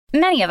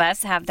Many of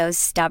us have those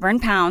stubborn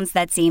pounds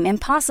that seem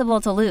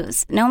impossible to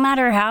lose, no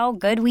matter how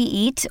good we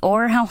eat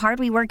or how hard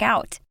we work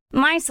out.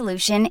 My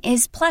solution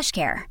is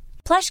PlushCare.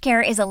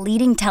 PlushCare is a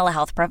leading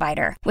telehealth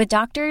provider with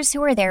doctors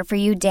who are there for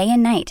you day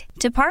and night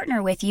to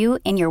partner with you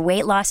in your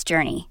weight loss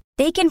journey.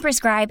 They can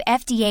prescribe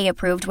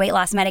FDA-approved weight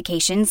loss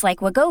medications like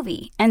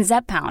Wegovy and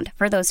Zepbound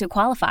for those who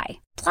qualify.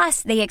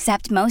 Plus, they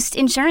accept most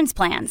insurance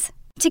plans.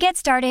 To get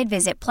started,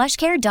 visit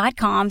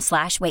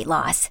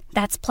plushcare.com/weightloss.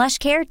 That's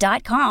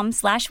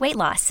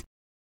plushcare.com/weightloss.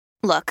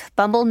 Look,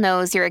 Bumble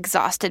knows you're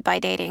exhausted by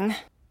dating.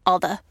 All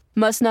the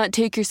must not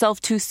take yourself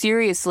too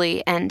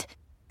seriously and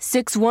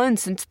 6'1"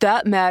 since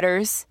that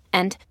matters.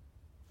 And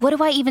what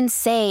do I even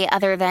say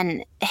other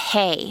than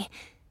hey?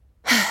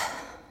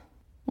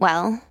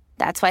 Well,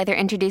 that's why they're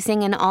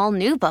introducing an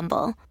all-new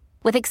Bumble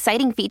with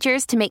exciting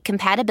features to make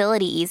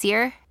compatibility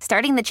easier,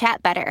 starting the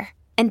chat better,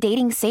 and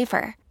dating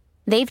safer.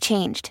 They've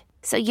changed,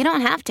 so you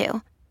don't have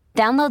to.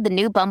 Download the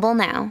new Bumble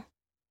now.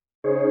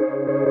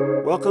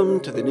 Welcome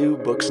to the New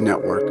Books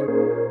Network.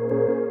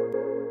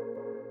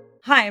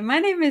 Hi, my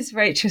name is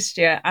Rachel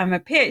Stewart. I'm a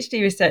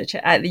PhD researcher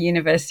at the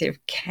University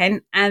of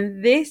Kent,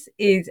 and this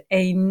is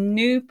a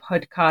new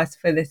podcast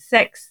for the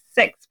Sex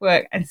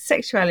Work and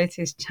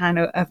Sexualities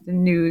channel of the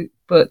New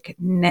Book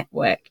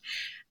Network.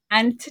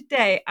 And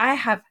today I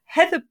have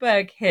Heather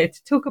Berg here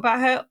to talk about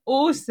her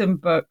awesome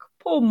book,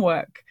 Porn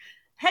Work.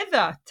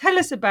 Heather, tell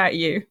us about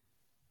you.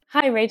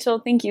 Hi, Rachel.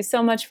 Thank you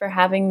so much for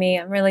having me.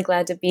 I'm really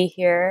glad to be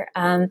here.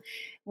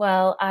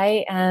 Well,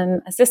 I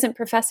am assistant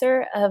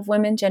professor of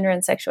women, gender,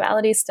 and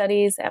sexuality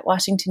studies at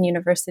Washington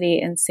University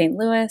in St.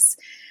 Louis.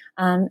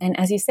 And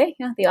as you say,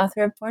 the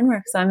author of Porn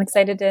Work. So I'm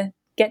excited to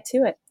get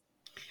to it.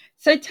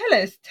 So tell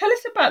us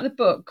about the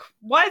book.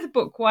 Why the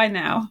book? Why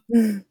now?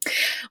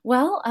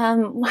 Well,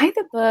 why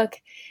the book?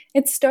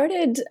 It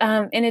started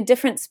in a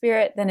different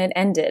spirit than it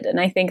ended. And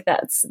I think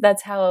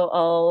that's how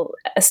all,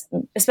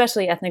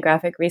 especially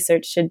ethnographic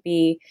research should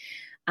be.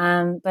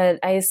 But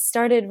I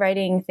started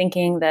writing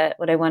thinking that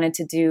what I wanted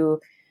to do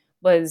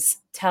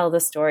was tell the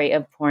story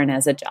of porn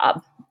as a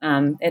job.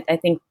 I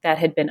think that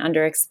had been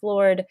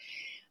underexplored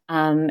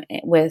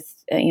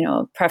with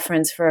a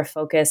preference for a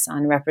focus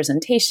on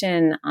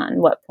representation,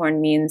 on what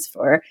porn means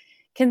for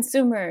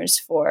consumers,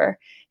 for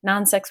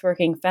non-sex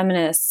working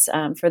feminists,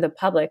 for the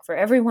public, for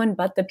everyone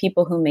but the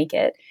people who make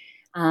it.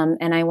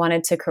 And I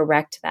wanted to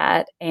correct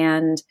that.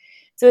 And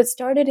so it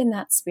started in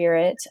that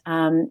spirit.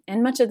 And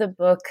much of the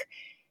book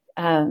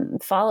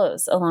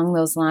follows along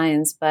those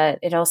lines, but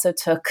it also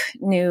took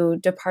new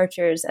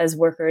departures as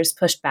workers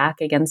pushed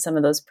back against some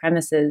of those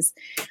premises.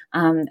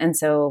 And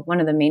so one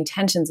of the main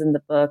tensions in the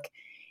book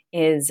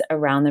is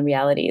around the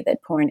reality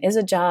that porn is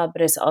a job,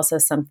 but it's also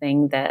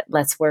something that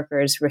lets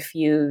workers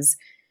refuse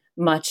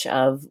much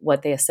of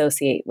what they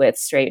associate with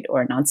straight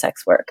or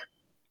non-sex work.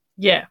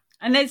 Yeah.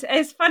 And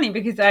it's funny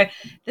because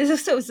there's a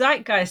sort of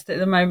zeitgeist at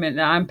the moment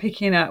that I'm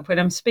picking up when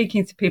I'm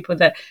speaking to people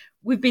that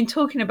we've been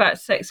talking about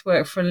sex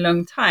work for a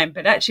long time,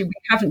 but actually we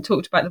haven't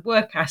talked about the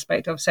work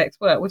aspect of sex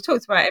work. We've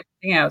talked about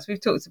everything else. We've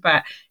talked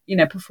about,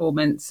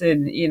 performance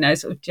and,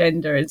 sort of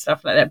gender and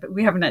stuff like that, but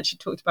we haven't actually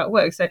talked about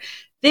work. So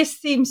this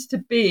seems to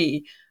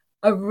be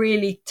a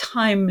really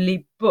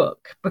timely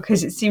book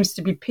because it seems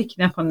to be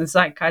picking up on the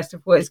zeitgeist of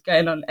what is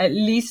going on, at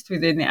least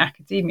within the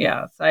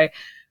academia. So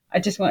I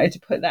just wanted to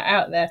put that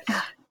out there.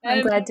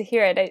 I'm glad to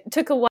hear it. It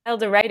took a while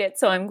to write it,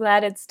 so I'm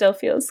glad it still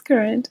feels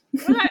current.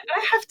 Well,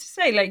 I have to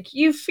say,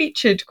 you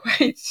featured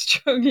quite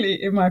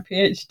strongly in my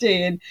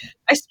PhD, and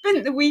I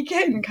spent the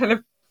weekend kind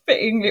of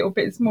fitting little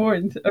bits more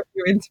into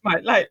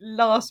my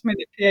last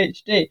minute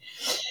PhD.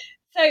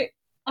 So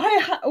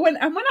when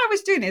I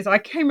was doing this, I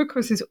came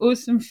across this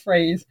awesome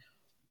phrase: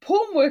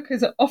 "Porn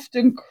workers are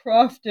often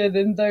craftier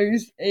than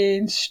those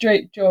in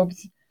straight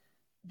jobs."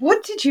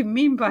 What did you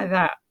mean by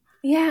that?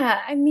 Yeah,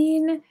 I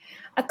mean,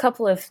 a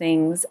couple of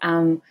things.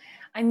 On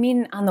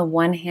the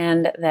one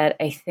hand, that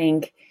I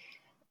think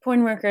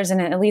porn workers,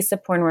 and at least the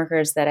porn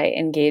workers that I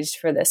engaged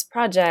for this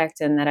project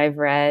and that I've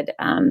read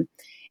and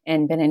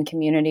been in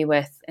community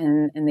with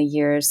in the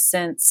years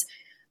since,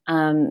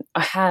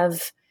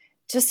 have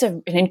just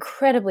an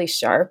incredibly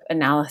sharp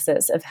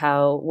analysis of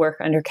how work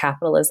under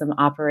capitalism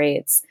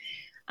operates,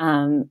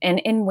 and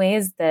in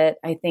ways that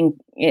I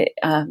think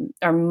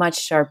are much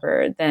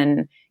sharper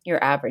than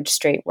your average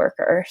straight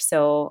worker.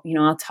 So,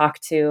 I'll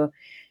talk to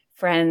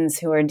friends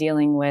who are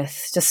dealing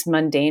with just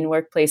mundane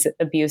workplace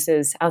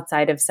abuses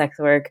outside of sex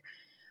work.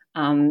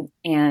 And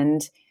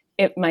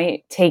it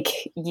might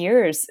take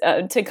years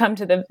to come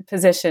to the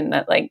position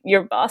that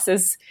your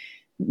boss's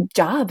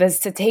job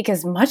is to take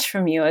as much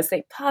from you as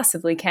they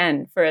possibly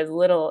can for as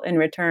little in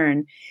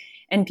return.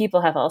 And people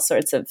have all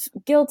sorts of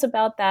guilt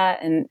about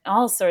that and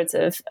all sorts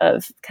of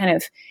kind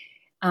of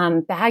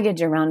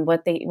baggage around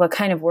what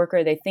kind of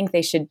worker they think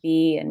they should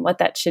be and what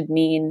that should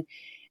mean.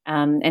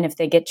 And if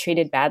they get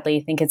treated badly,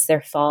 think it's their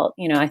fault.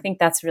 I think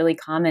that's really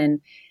common.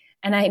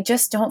 And I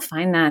just don't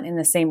find that in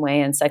the same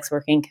way in sex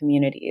working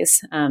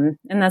communities. And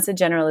that's a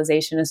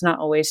generalization. It's not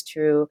always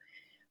true.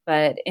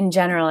 But in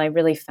general, I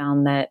really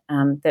found that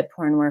that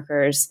porn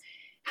workers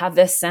have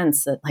this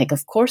sense that, like,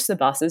 of course the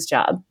boss's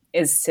job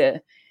is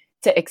to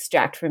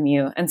extract from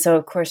you. And so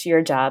of course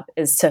your job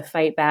is to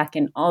fight back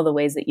in all the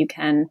ways that you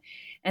can.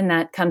 And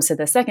that comes to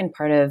the second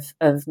part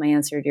of my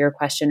answer to your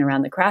question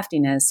around the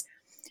craftiness,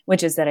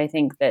 which is that I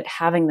think that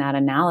having that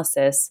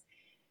analysis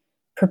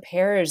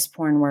prepares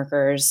porn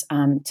workers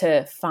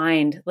to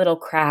find little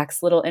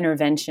cracks, little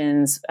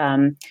interventions,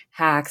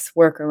 hacks,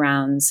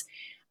 workarounds,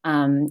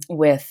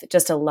 with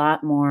just a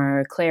lot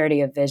more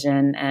clarity of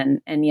vision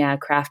and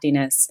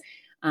craftiness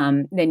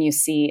than you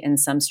see in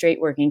some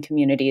straight working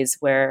communities,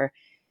 where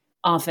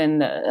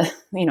often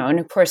and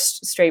of course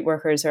straight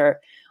workers are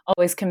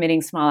always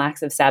committing small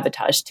acts of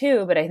sabotage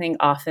too. But I think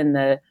often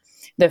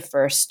the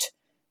first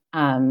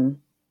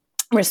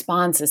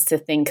response is to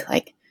think,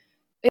 like,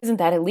 isn't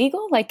that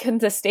illegal? Like, couldn't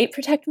the state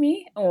protect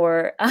me?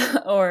 Or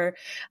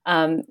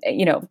going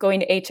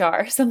to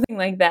HR, something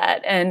like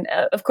that. And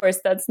of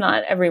course, that's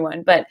not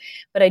everyone, but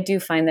I do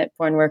find that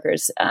porn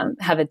workers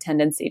have a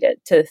tendency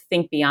to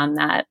think beyond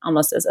that,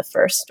 almost as a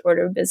first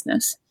order of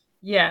business.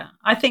 Yeah,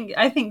 I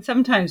think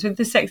sometimes with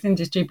the sex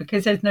industry,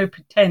 because there's no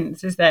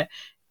pretense, is that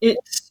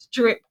it's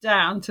stripped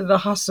down to the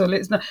hustle.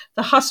 It's not,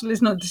 the hustle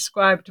is not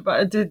described,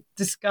 but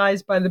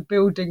disguised by the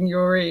building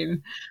you're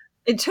in.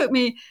 It took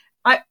me.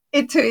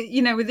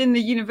 Within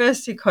the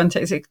university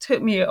context, it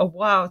took me a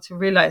while to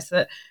realize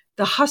that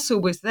the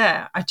hustle was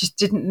there. I just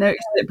didn't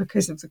notice it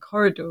because of the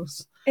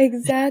corridors.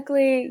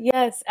 Exactly.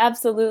 Yes,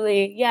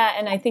 absolutely. Yeah.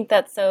 And I think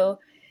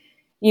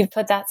you've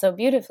put that so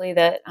beautifully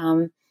that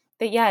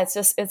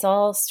it's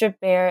all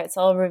stripped bare. It's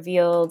all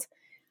revealed.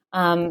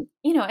 And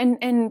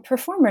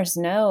performers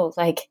know,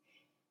 like,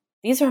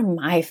 these are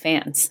my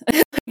fans.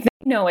 They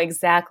know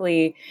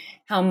exactly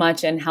how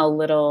much and how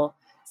little,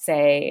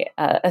 say,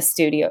 a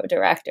studio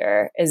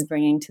director is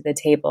bringing to the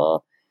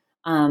table,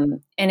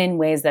 and in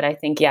ways that I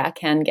think,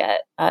 can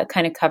get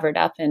kind of covered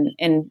up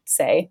in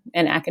say,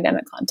 an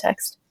academic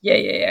context. Yeah,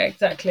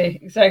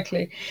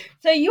 exactly.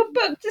 So your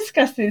book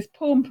discusses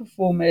porn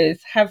performers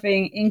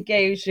having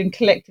engaged in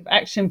collective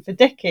action for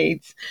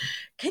decades.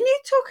 Can you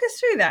talk us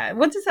through that?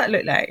 What does that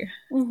look like?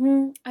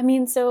 Mm-hmm. I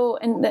mean, so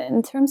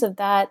in terms of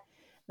that,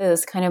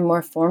 those kind of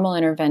more formal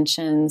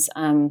interventions,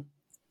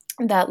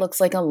 that looks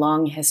like a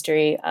long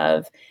history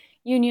of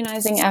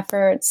unionizing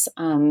efforts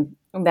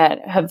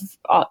that have,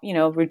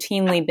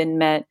 routinely been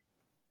met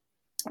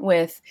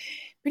with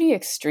pretty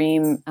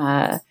extreme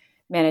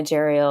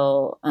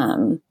managerial,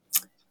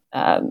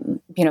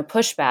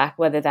 pushback,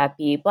 whether that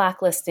be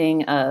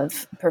blacklisting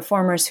of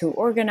performers who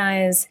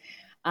organize,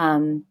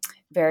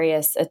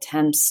 various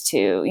attempts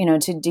to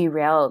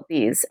derail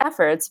these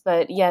efforts,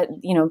 but yet,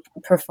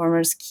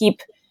 performers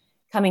keep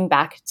coming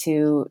back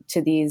to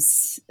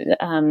these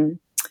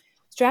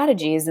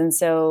strategies. And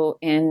so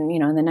in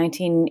the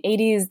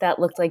 1980s, that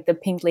looked like the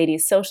Pink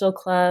Ladies Social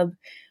Club,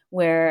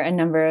 where a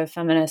number of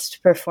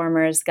feminist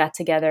performers got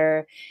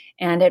together.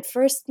 And at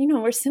first,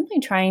 we're simply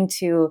trying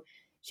to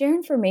share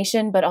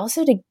information, but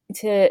also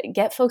to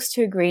get folks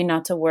to agree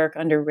not to work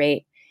under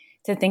rate,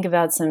 to think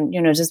about some,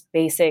 just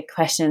basic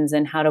questions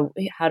and how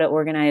to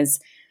organize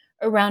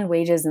around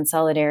wages and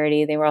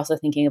solidarity. They were also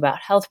thinking about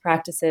health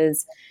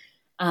practices.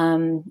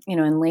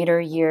 In later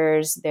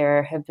years,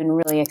 there have been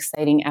really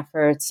exciting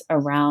efforts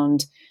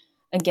around,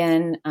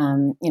 again,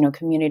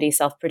 community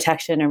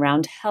self-protection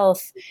around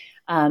health,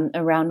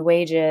 around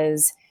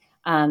wages.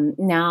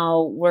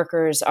 Now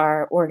workers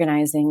are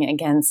organizing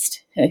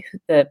against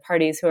the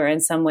parties who are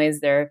in some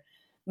ways their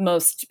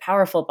most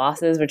powerful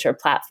bosses, which are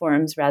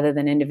platforms rather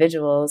than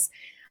individuals,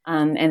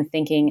 and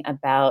thinking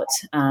about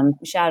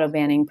shadow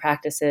banning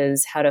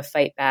practices, how to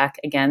fight back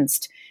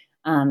against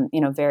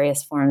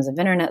various forms of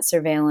internet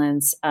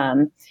surveillance,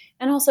 and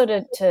also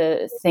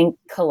to think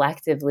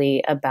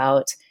collectively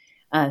about,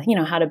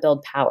 how to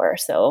build power.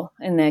 So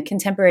in the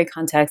contemporary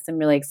context, I'm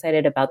really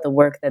excited about the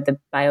work that the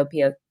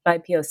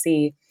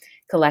BIPOC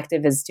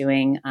collective is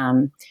doing,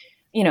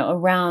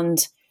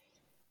 around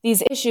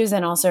these issues,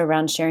 and also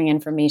around sharing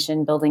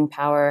information, building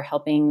power,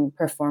 helping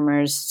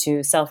performers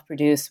to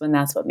self-produce when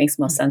that's what makes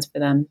most sense for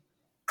them.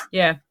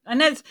 Yeah,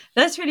 and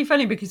that's really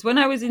funny, because when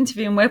I was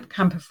interviewing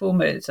webcam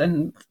performers,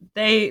 and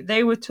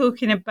they were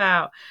talking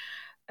about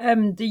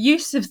the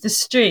use of the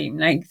stream.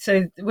 Like,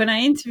 so when I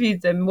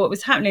interviewed them, what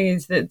was happening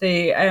is that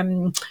the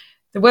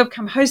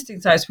webcam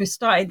hosting sites were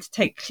starting to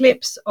take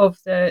clips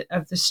of the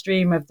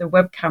stream of the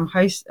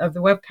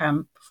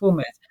webcam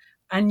performers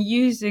and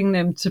using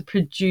them to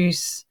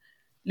produce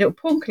little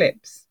porn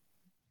clips.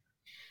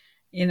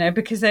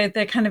 Because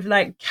they're kind of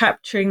like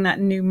capturing that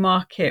new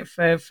market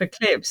for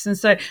clips. And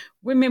so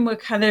women were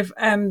kind of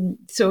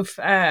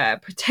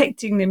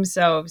protecting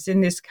themselves in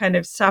this kind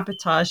of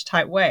sabotage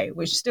type way,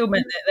 which still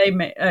meant that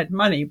they earned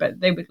money, but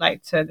they would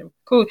like to,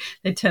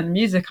 they turn the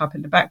music up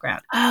in the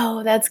background.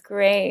 Oh, that's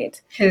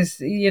great. Because,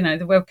 the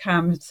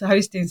webcam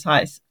hosting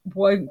sites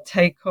won't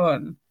take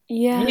on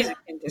the music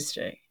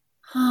industry.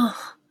 Oh,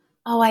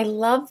 I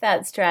love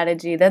that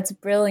strategy. That's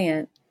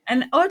brilliant.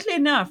 And oddly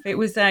enough, it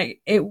was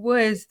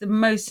the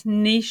most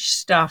niche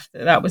stuff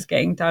that was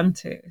getting done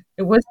to.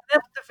 It was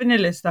not the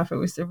vanilla stuff. It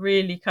was the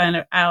really kind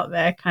of out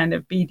there kind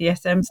of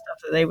BDSM stuff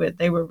that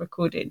they were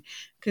recording,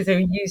 because they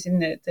were using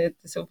the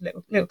sort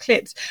of little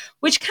clips,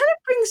 which kind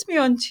of brings me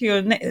on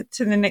to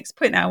to the next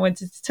point that I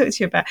wanted to talk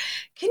to you about.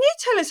 Can you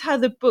tell us how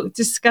the book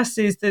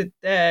discusses the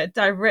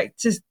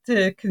direct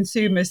to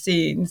consumer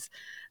scenes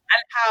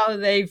and how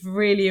they've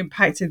really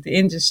impacted the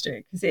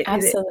industry? Because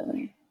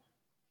Absolutely.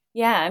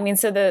 Yeah, I mean,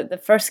 so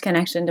the first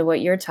connection to what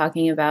you're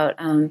talking about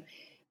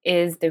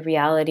is the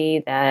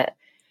reality that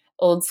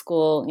old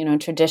school,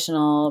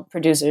 traditional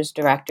producers,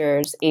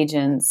 directors,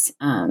 agents,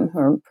 who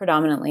are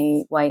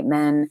predominantly white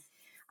men,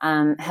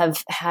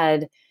 have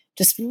had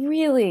just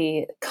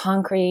really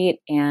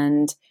concrete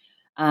and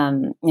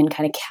kind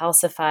of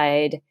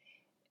calcified,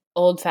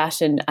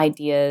 old-fashioned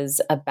ideas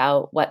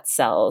about what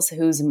sells,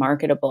 who's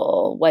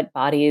marketable, what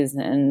bodies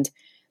and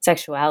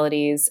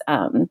sexualities.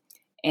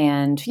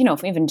 And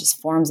even just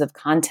forms of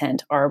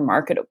content are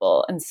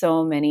marketable. And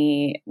so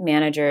many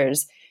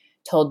managers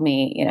told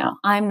me,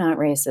 I'm not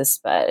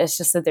racist, but it's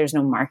just that there's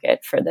no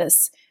market for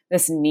this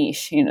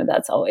niche.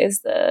 That's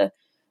always the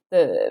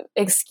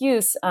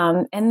excuse.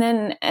 And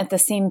then at the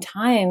same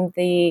time,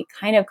 the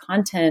kind of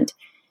content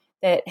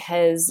that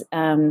has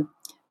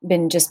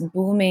been just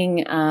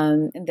booming,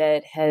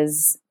 that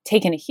has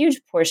taken a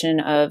huge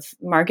portion of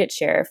market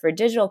share for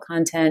digital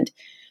content,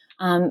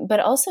 but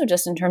also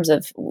just in terms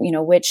of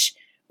which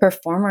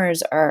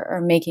performers are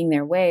making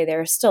their way. There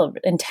are still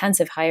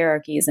intensive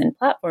hierarchies in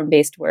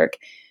platform-based work,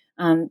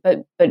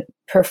 but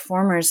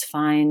performers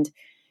find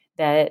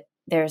that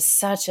there's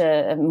such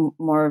a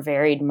more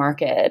varied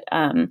market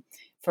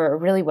for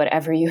really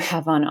whatever you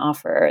have on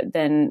offer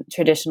than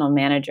traditional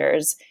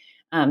managers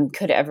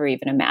could ever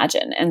even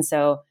imagine. And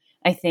so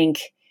I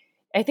think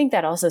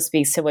that also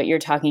speaks to what you're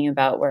talking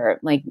about, where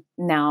like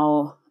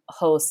now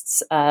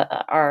hosts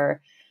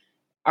are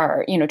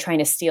trying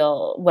to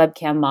steal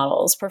webcam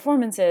models'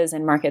 performances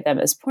and market them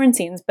as porn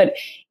scenes. But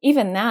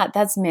even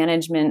that's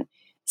management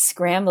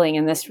scrambling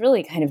in this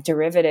really kind of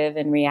derivative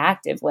and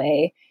reactive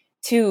way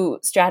to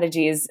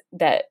strategies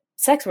that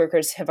sex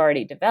workers have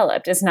already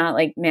developed. It's not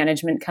like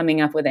management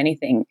coming up with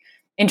anything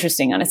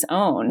interesting on its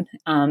own.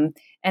 And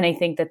I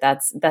think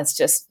that's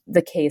just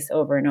the case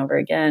over and over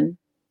again.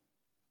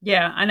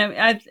 Yeah, and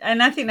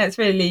I think that's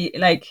really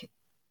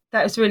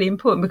that was really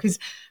important, because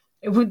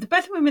with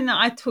both women that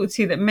I talked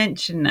to that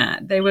mentioned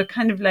that, they were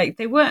kind of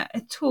they weren't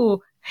at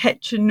all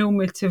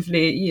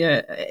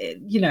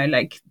heteronormatively,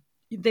 like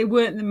they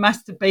weren't the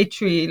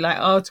masturbatory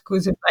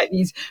articles of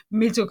these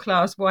middle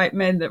class white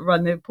men that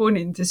run the porn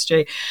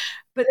industry,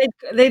 but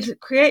they'd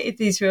created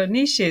these real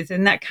niches,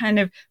 and that kind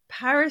of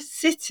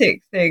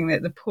parasitic thing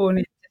that the porn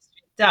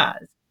industry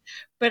does.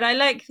 But I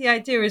like the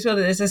idea as well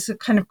that there's this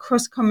kind of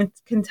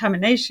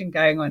cross-contamination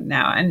going on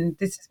now, and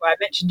this is why I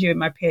mentioned you in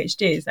my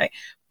PhD, is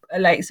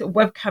like sort of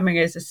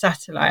webcamming as a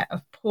satellite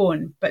of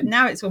porn, but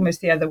now it's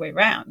almost the other way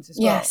around as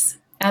well. Yes,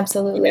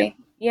 absolutely.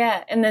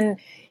 Yeah. And then,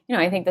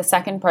 I think the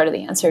second part of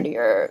the answer to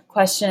your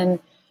question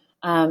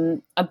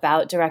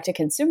about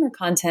direct-to-consumer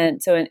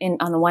content. So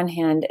on the one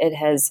hand, it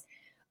has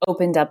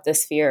opened up the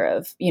sphere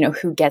of,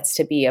 who gets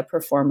to be a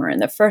performer in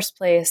the first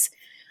place,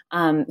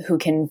 who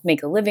can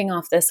make a living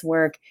off this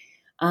work.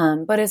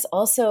 But it's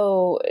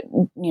also,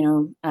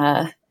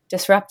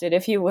 disrupted,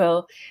 if you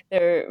will,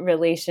 their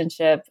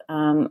relationship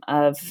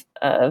of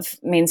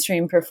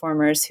mainstream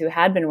performers who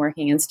had been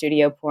working in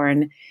studio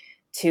porn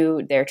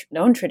to their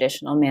own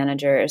traditional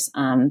managers.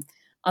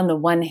 On the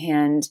one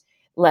hand,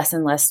 less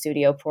and less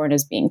studio porn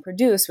is being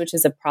produced, which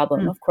is a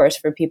problem, of course,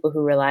 for people who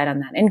relied on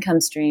that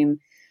income stream.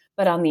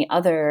 But on the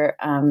other,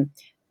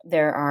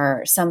 there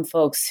are some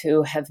folks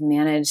who have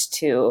managed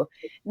to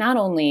not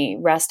only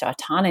wrest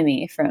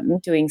autonomy from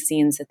doing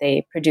scenes that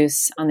they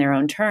produce on their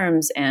own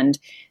terms and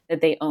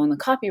that they own the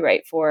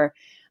copyright for,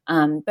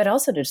 but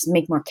also to just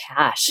make more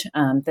cash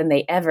than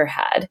they ever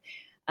had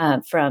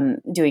from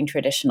doing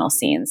traditional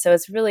scenes. So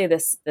it's really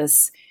this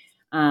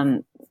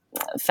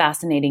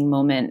fascinating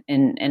moment,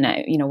 and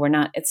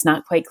it's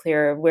not quite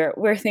clear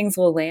where things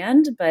will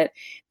land, but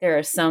there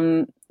are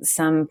some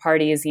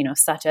parties,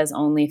 such as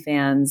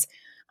OnlyFans,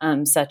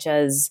 such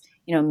as,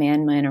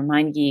 ManMan or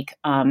MindGeek,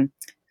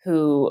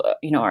 who,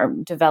 are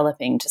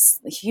developing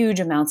just huge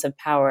amounts of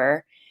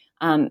power.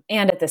 And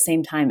at the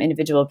same time,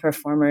 individual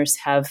performers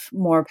have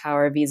more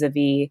power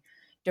vis-a-vis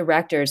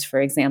directors,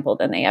 for example,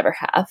 than they ever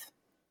have.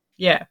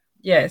 Yeah.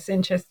 Yeah, it's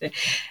interesting.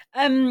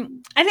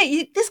 And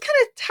this kind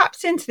of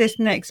taps into this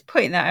next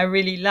point that I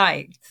really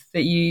liked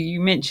that you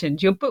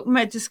mentioned. Your book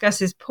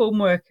discusses porn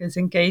workers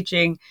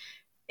engaging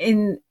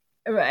in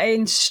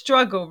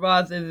struggle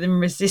rather than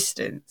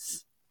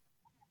resistance.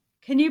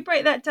 Can you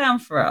break that down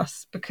for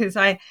us? Because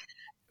I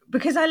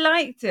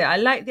liked it. I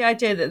like the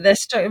idea that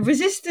there's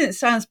resistance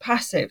sounds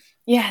passive.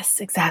 Yes,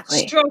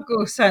 exactly.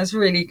 Struggle sounds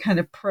really kind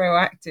of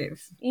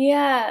proactive.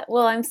 Yeah.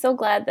 Well, I'm so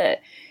glad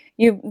that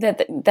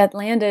that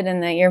landed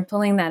and that you're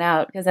pulling that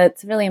out, because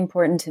that's really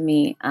important to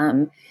me.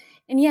 And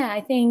yeah,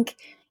 I think,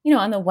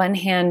 on the one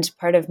hand,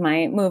 part of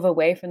my move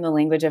away from the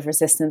language of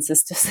resistance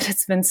is just that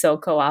it's been so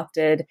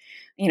co-opted,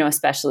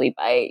 especially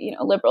by,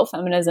 liberal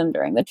feminism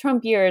during the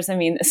Trump years. I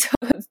mean, so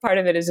part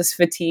of it is just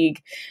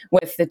fatigue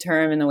with the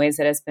term and the ways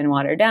that it's been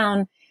watered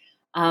down.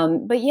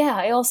 But yeah,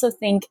 I also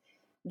think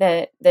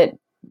that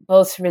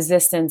both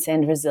resistance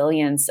and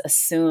resilience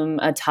assume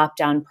a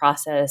top-down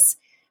process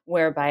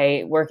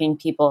whereby working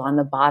people on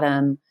the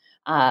bottom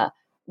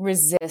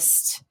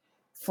resist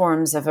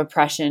forms of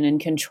oppression and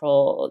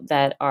control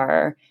that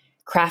are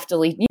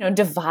craftily,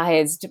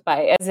 devised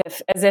by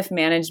as if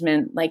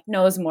management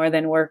knows more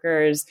than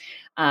workers,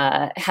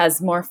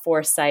 has more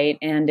foresight,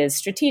 and is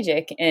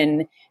strategic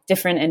in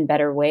different and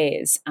better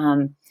ways.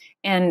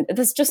 And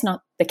that's just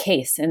not the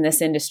case in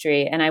this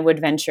industry. And I would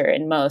venture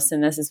in most,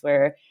 and this is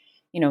where,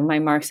 my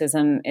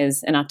Marxism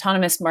is an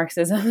autonomous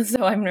Marxism.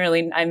 So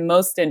I'm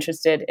most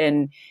interested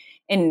in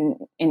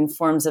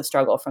forms of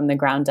struggle from the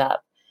ground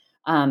up.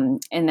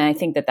 And I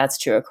think that that's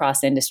true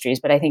across industries,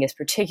 but I think it's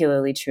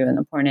particularly true in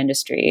the porn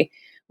industry,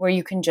 where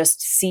you can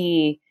just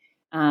see,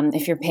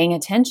 if you're paying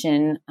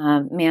attention,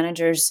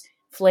 managers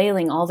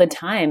flailing all the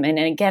time. And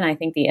again, I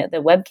think the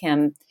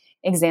webcam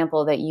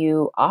example that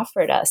you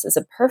offered us is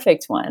a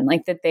perfect one,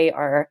 that they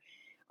are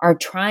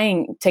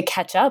trying to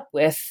catch up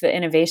with the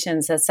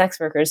innovations that sex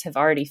workers have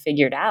already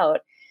figured out.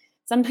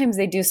 Sometimes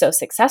they do so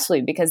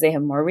successfully because they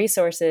have more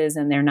resources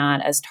and they're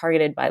not as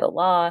targeted by the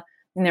law.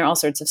 And there are all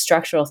sorts of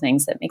structural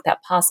things that make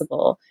that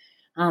possible.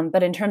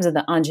 But in terms of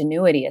the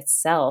ingenuity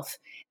itself,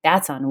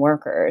 that's on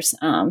workers.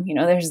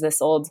 There's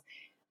this old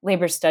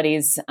labor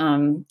studies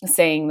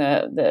saying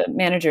the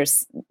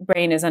manager's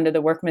brain is under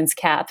the workman's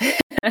cap.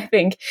 I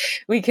think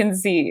we can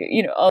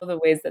see, all the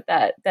ways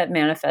that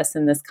manifests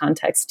in this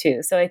context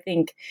too. So I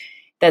think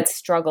that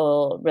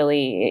struggle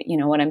really,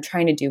 what I'm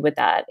trying to do with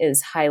that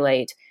is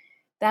highlight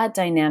that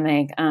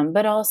dynamic,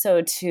 but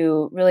also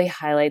to really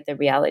highlight the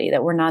reality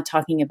that we're not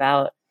talking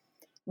about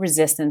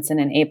resistance in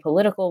an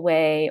apolitical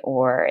way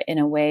or in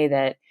a way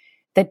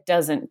that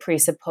doesn't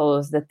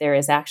presuppose that there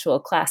is actual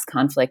class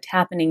conflict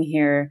happening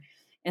here,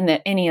 and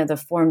that any of the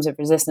forms of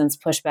resistance,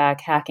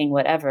 pushback, hacking,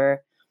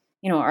 whatever,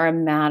 are a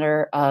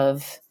matter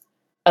of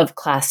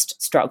class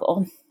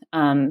struggle,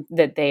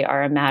 that they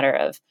are a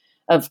matter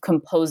of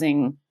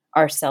composing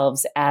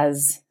ourselves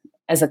as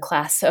a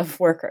class of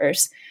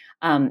workers.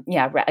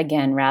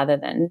 Again, rather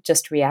than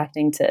just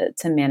reacting to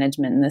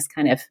management in this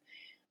kind of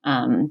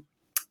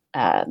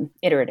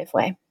iterative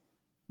way.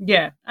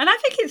 Yeah. And I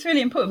think it's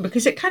really important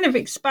because it kind of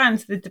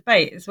expands the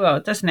debate as well,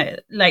 doesn't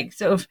it?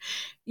 Sort of,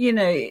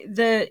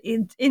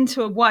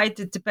 into a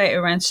wider debate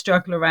around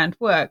struggle around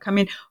work. I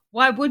mean,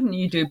 why wouldn't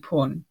you do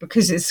porn?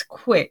 Because it's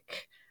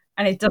quick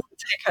and it doesn't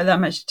take her that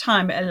much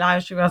time. It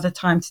allows you other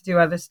time to do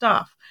other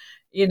stuff.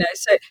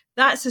 So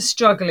that's a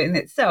struggle in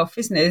itself,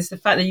 isn't it? It's the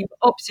fact that you've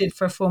opted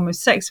for a form of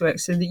sex work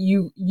so that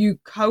you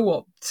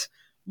co-opt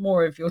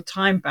more of your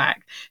time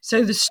back.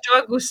 So the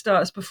struggle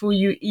starts before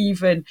you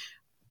even,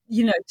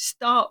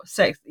 start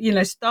sex,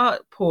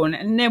 start porn.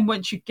 And then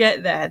once you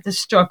get there, the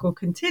struggle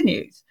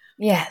continues.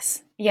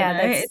 Yes.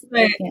 Yeah.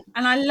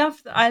 And I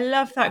love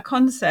that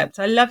concept.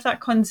 I love that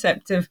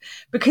concept of,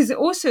 because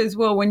also as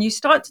well, when you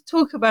start to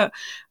talk about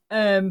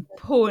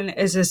porn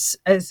as a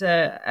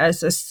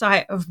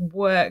site of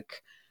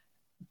work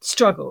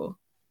struggle,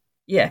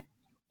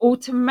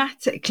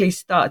 automatically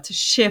start to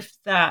shift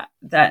that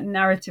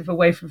narrative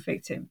away from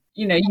victim.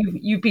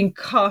 You've been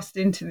cast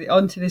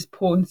onto this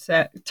porn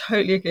set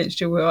totally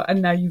against your will,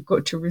 and now you've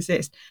got to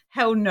resist.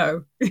 Hell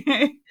no.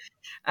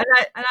 And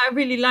I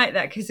really like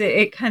that because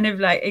it kind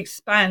of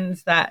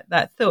expands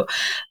that thought.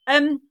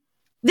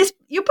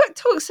 Your book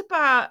talks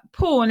about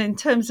porn in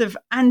terms of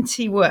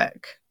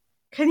anti-work.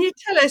 Can you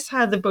tell us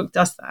how the book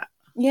does that?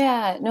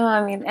 Yeah, no,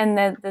 I mean, and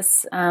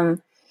this,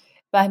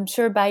 I'm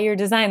sure by your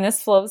design,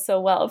 this flows so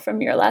well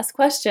from your last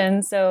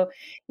question. So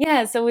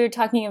so we were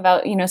talking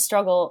about,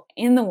 struggle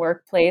in the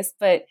workplace,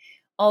 but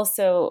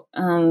also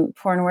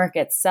porn work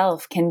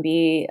itself can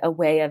be a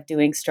way of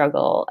doing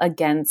struggle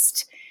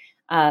against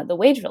the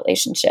wage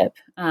relationship.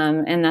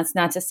 And that's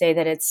not to say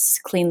that it's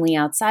cleanly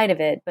outside of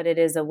it, but it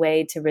is a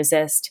way to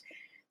resist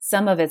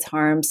some of its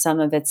harms, some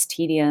of its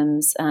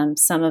tediums,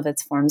 some of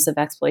its forms of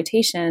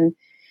exploitation.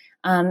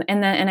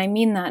 And I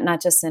mean that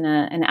not just in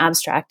an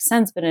abstract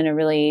sense, but in a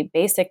really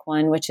basic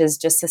one, which is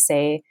just to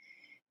say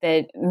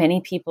that many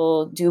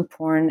people do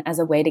porn as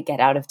a way to get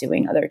out of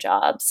doing other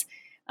jobs.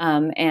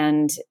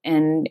 And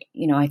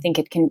I think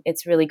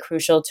it's really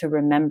crucial to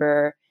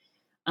remember.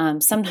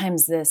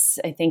 Sometimes this,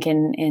 I think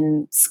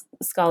in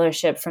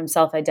scholarship from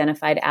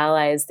self-identified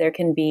allies, there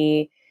can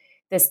be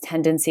this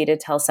tendency to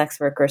tell sex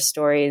worker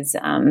stories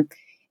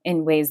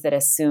in ways that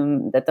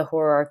assume that the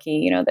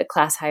hierarchy, the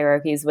class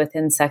hierarchies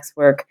within sex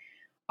work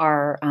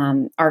are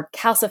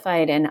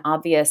calcified and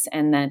obvious,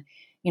 and that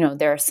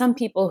there are some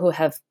people who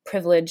have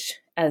privilege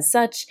as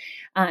such,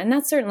 and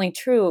that's certainly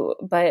true.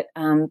 But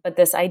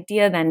this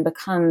idea then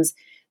becomes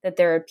that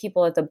there are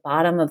people at the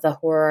bottom of the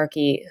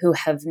hierarchy who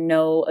have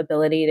no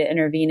ability to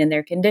intervene in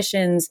their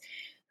conditions,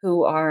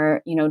 who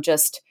are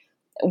just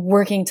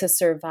working to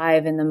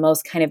survive in the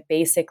most kind of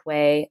basic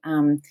way.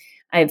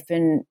 I've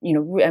been,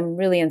 I'm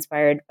really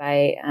inspired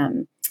by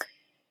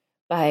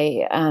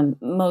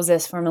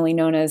Moses, formerly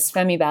known as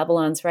Femi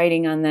Babylon's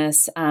writing on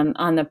this,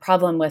 on the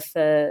problem with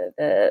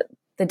the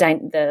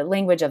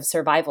language of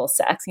survival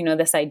sex.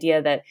 This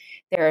idea that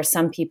there are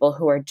some people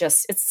who are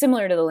just, it's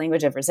similar to the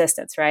language of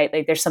resistance, right?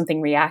 Like there's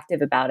something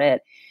reactive about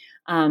it.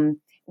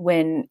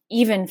 When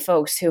even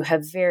folks who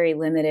have very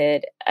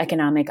limited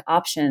economic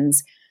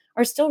options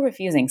are still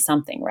refusing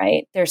something,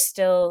 right? They're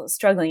still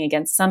struggling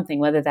against something,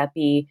 whether that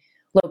be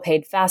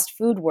low-paid fast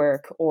food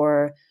work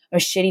or a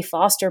shitty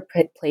foster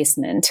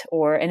placement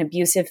or an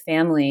abusive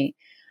family,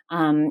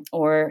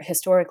 or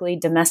historically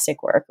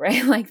domestic work,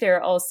 right? Like there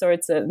are all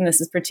sorts of, and this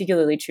is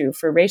particularly true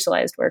for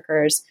racialized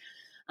workers.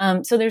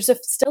 So there's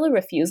still a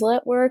refusal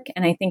at work.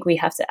 And I think we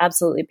have to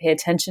absolutely pay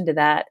attention to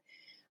that,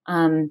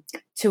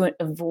 to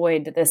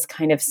avoid this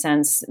kind of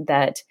sense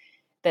that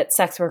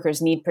sex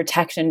workers need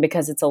protection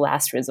because it's a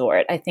last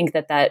resort. I think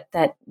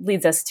that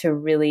leads us to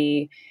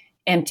really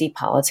empty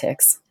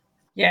politics.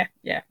 Yeah.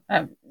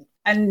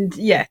 And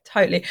yeah,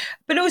 totally.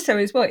 But also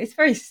as well, it's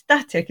very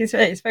static. It's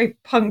very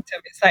punctual.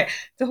 It's like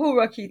the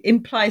hierarchy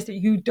implies that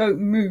you don't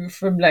move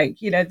from that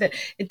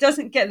it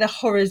doesn't get the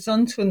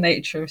horizontal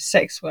nature of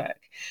sex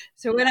work.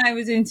 So when I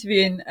was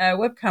interviewing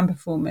webcam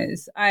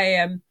performers,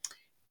 I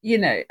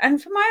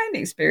and from my own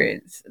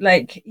experience,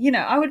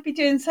 I would be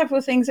doing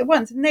several things at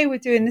once and they were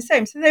doing the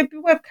same. So they'd be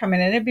webcamming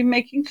and they'd be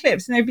making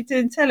clips and they'd be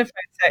doing telephone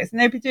sex and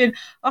they'd be doing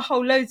a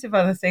whole loads of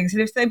other things.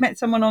 And if they met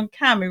someone on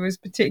cam who was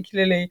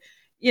particularly,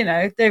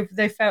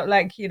 they felt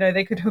like,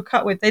 they could hook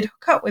up with, they'd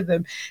hook up with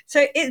them.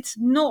 So it's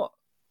not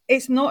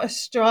a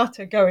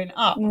strata going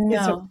up. No.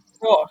 It's a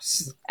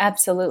cross.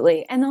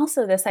 Absolutely. And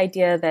also this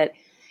idea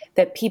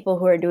that people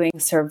who are doing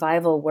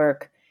survival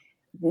work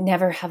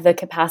never have the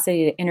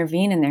capacity to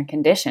intervene in their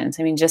conditions.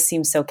 I mean, just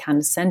seems so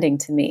condescending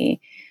to me.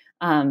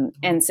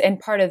 And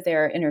part of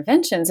their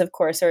interventions, of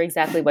course, are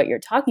exactly what you're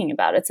talking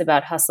about. It's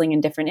about hustling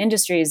in different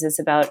industries. It's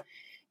about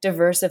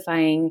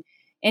diversifying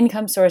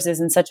income sources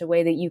in such a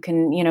way that you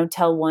can,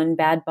 tell one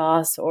bad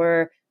boss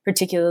or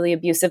particularly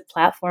abusive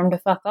platform to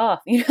fuck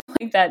off,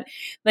 like that.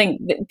 Like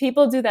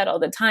people do that all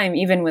the time,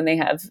 even when they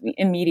have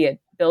immediate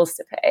bills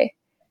to pay.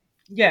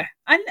 Yeah.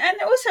 And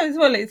also as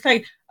well, it's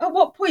like, at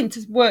what point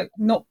does work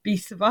not be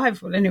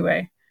survival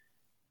anyway?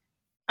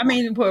 I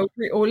mean, are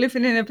we all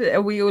living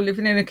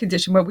in a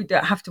condition where we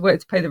don't have to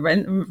work to pay the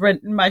rent and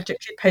rent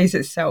magically pays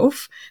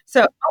itself? So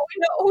are we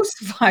not all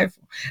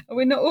survival? Are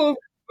we not all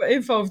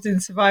involved in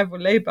survival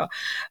labor?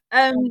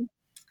 What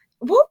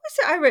was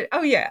it I read?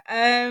 Oh yeah.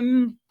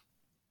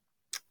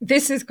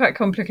 This is quite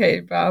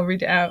complicated, but I'll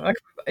read it out.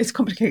 It's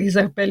complicated because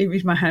I barely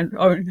read my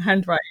own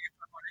handwriting.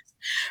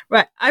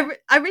 Right. I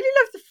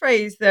really love the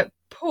phrase that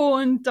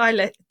porn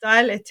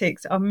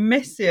dialectics are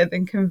messier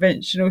than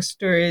conventional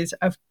stories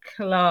of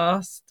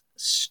class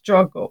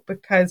struggle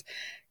because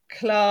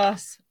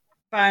class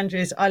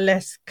boundaries are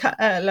less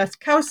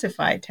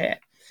calcified here.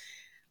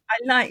 I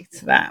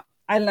liked that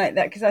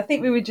because I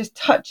think we were just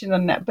touching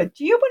on that. But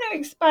do you want to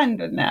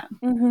expand on that?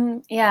 Mm-hmm.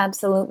 Yeah,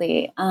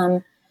 absolutely.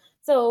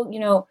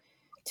 So,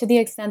 to the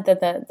extent that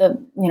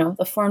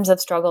the forms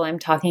of struggle I'm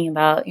talking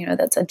about,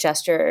 that's a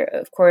gesture,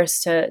 of course,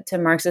 to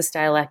Marxist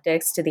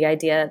dialectics, to the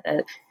idea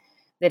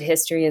that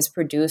history is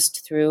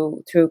produced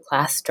through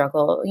class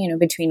struggle,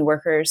 between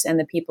workers and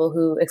the people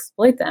who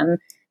exploit them,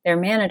 their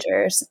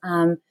managers.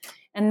 And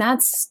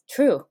that's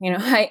true.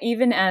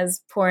 Even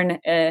as porn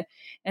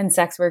and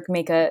sex work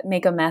make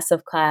a mess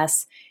of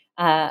class,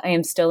 I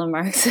am still a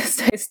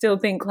Marxist. I still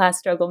think class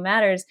struggle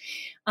matters.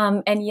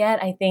 And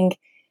yet I think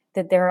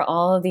that there are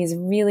all of these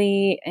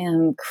really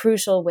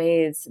crucial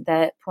ways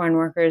that porn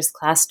workers'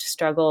 class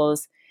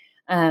struggles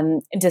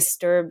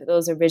disturb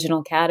those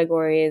original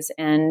categories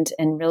and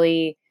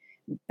really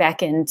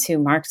beckon to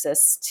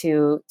Marxists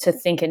to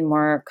think in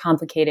more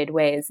complicated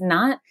ways,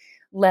 not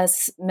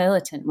less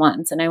militant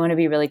ones. And I want to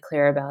be really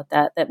clear about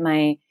that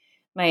my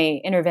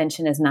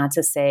intervention is not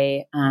to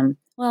say,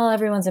 well,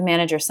 everyone's a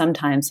manager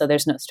sometimes, so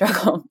there's no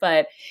struggle,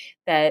 but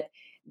that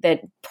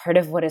part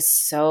of what is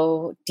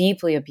so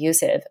deeply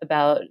abusive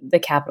about the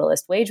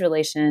capitalist wage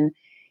relation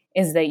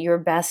is that your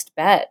best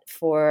bet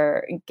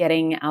for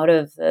getting out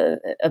of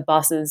a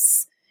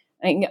boss's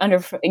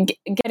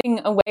getting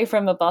away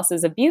from a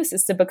boss's abuse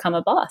is to become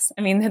a boss.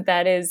 I mean,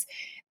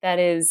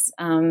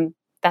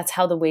 that's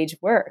how the wage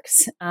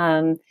works.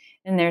 And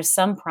there's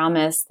some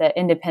promise that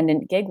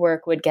independent gig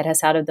work would get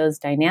us out of those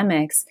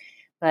dynamics,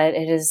 but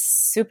it is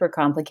super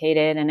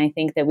complicated. And I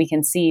think that we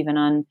can see even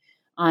on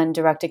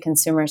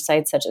direct-to-consumer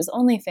sites such as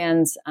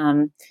OnlyFans,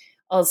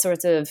 all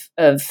sorts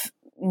of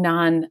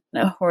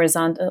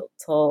non-horizontal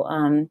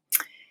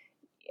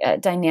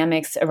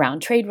dynamics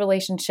around trade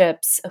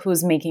relationships,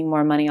 who's making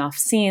more money off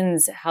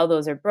scenes, how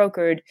those are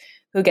brokered,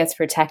 who gets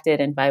protected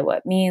and by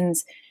what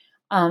means.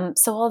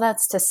 So all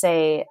that's to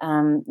say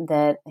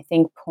that I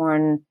think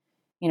porn,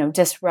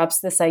 disrupts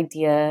this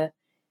idea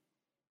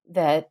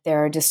that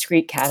there are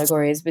discrete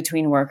categories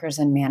between workers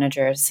and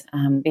managers,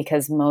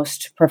 because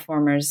most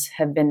performers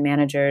have been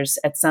managers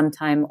at some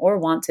time or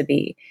want to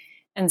be.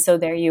 And so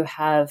there you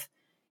have,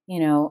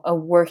 a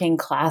working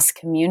class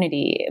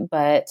community,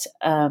 but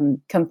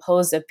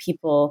composed of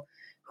people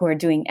who are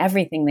doing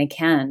everything they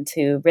can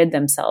to rid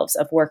themselves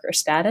of worker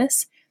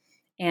status.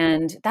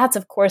 And that's,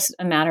 of course,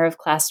 a matter of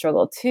class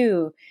struggle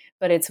too,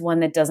 but it's one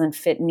that doesn't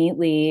fit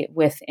neatly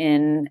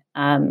within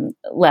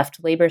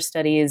left labor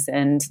studies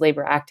and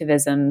labor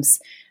activism's,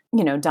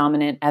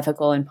 dominant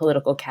ethical and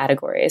political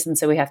categories. And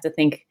so we have to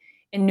think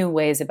in new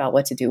ways about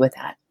what to do with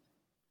that.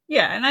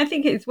 Yeah, and I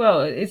think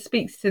it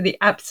speaks to the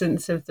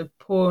absence of the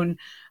porn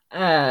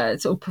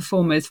sort of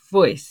performer's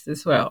voice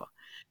as well.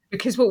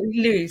 Because what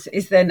we lose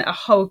is then a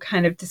whole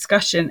kind of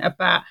discussion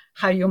about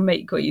how your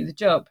mate got you the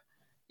job.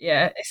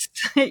 Yeah,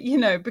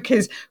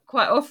 because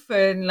quite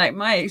often, like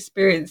my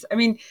experience, I'm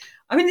in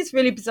this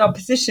really bizarre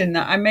position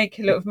that I make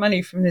a lot of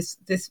money from this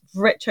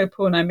retro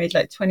porn I made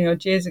like 20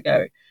 odd years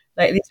ago,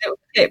 like these little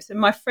clips. And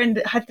my friend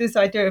had this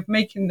idea of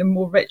making them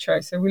more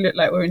retro, so we look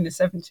like we're in the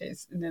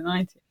 70s and the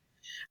 90s.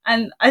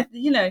 And I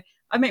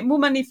make more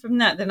money from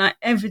that than I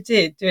ever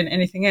did doing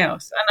anything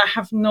else. And I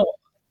have not.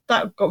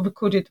 That got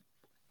recorded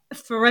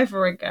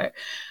forever ago.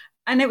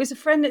 And it was a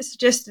friend that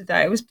suggested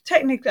that. It was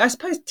technically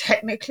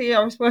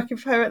I was working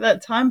for her at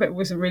that time, but it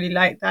wasn't really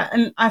like that.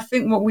 And I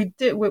think what we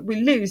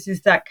lose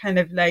is that kind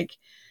of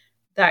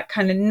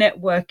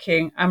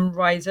networking and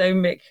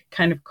rhizomic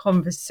kind of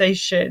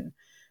conversation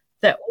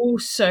that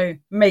also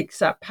makes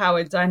that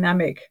power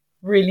dynamic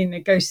really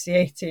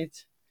negotiated,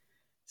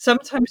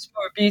 sometimes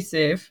more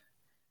abusive,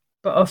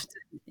 but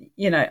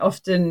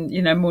often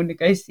more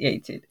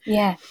negotiated.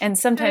 Yeah, and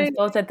sometimes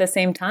both at the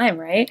same time,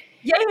 right?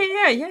 Yeah.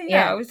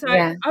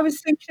 I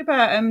was thinking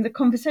about the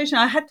conversation.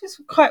 I had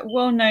this quite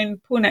well-known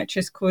porn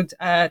actress called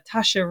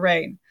Tasha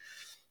Rain.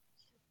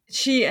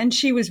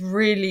 She was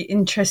really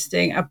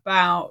interesting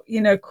about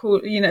sort of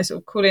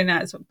calling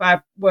out sort of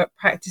bad work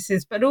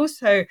practices, but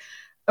also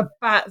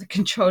about the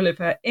control of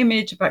her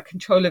image, about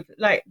control of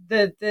like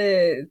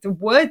the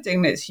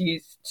wording that's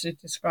used to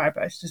describe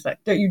her. It's just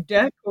like, don't you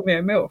dare call me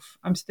a MILF.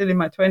 I'm still in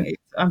my 20s.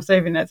 I'm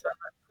saving that to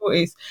my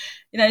 40s.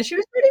 She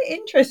was really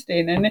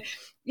interesting. And,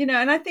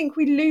 and I think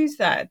we lose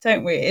that,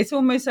 don't we? It's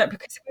almost like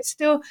because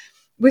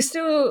we're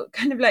still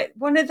kind of like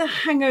one of the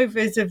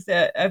hangovers of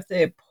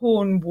the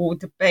porn war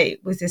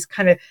debate was this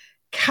kind of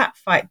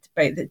catfight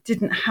debate that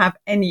didn't have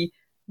any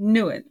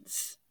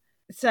nuance.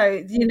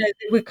 So,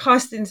 we're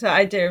cast into the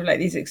idea of like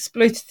these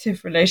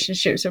exploitative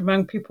relationships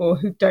among people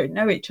who don't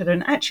know each other.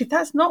 And actually,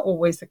 that's not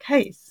always the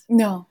case.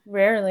 No,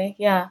 rarely.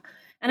 Yeah.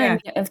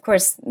 And of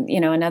course,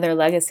 another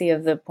legacy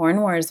of the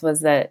porn wars was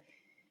that,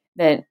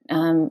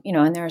 and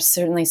there are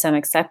certainly some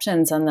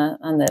exceptions on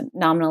the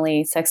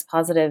nominally sex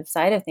positive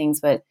side of things,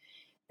 but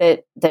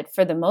that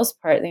for the most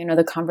part,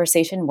 the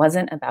conversation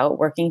wasn't about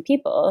working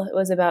people. It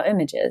was about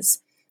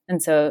images.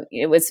 And so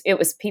it was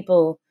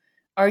people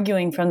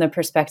arguing from the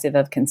perspective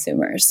of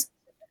consumers.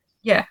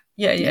 Yeah,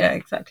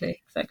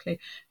 exactly.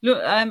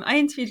 Look, I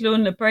interviewed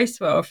Lorna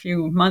Bracewell a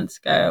few months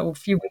ago or a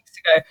few weeks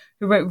ago,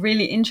 who wrote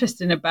really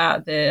interesting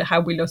about how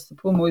we lost the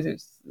porn wars.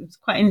 It was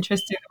quite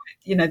interesting,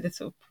 the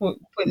sort of point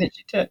that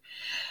you took.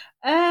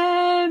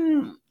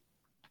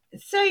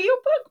 So your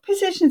book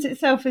positions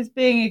itself as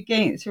being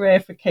against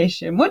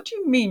reification. What do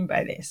you mean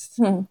by this?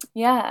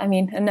 Yeah,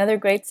 another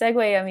great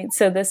segue.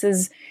 So this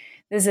is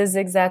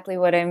exactly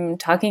what I'm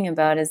talking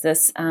about. Is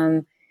this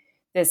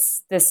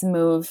this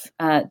move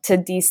to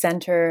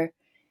decenter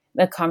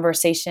the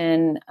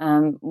conversation,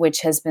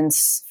 which has been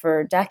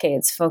for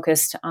decades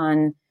focused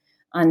on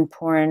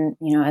porn.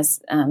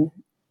 As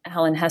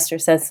Helen Hester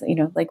says,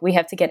 like we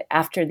have to get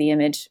after the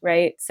image,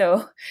 right?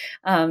 So,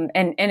 and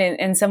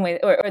in some ways,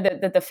 or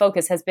that the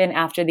focus has been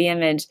after the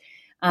image,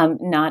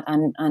 not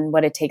on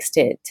what it takes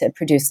to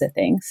produce the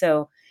thing.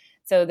 So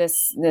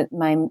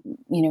my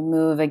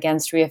move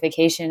against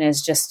reification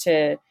is just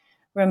to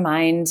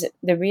remind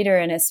the reader,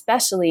 and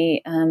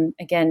especially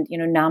again,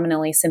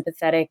 nominally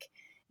sympathetic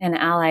and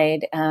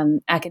allied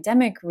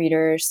academic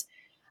readers,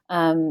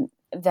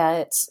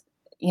 that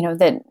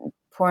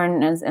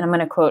porn, and I'm going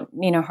to quote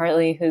Nina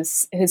Hartley,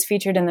 who's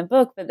featured in the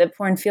book, but that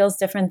porn feels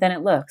different than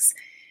it looks.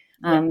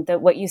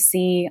 That what you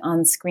see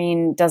on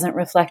screen doesn't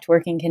reflect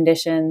working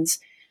conditions.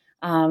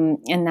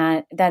 And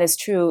that is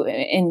true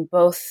in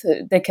both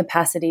the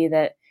capacity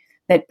that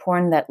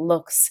porn that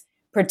looks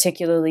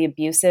particularly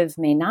abusive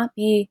may not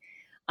be,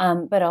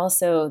 but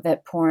also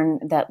that porn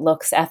that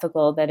looks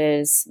ethical, that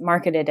is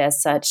marketed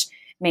as such,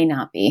 may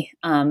not be.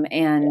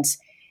 And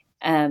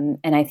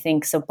I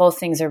think so both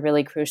things are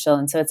really crucial.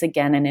 And so it's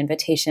again an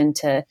invitation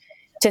to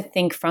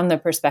think from the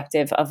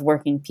perspective of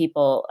working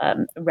people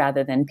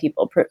rather than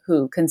people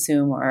who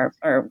consume or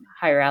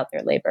hire out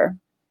their labor.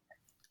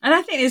 And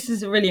I think this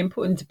is a really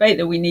important debate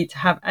that we need to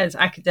have as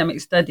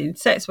academics studying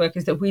sex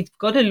workers, that we've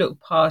got to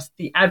look past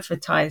the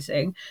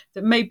advertising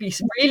that may be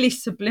really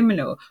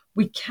subliminal.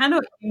 We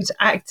cannot use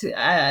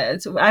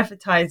sort of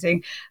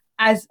advertising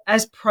as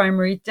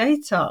primary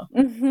data.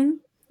 Mm-hmm.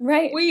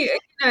 Right.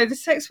 The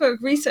sex work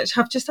research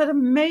have just had a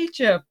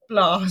major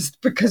blast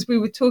because we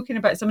were talking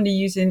about somebody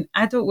using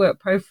adult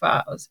work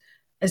profiles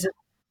as a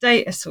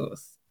data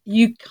source.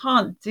 You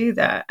can't do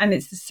that. And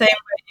it's the same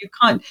way you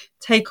can't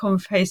take on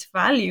face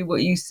value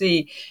what you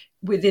see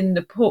within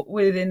a porn,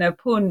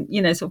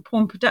 sort of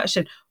porn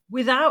production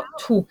without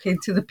talking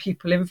to the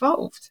people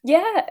involved.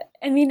 Yeah.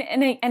 I mean,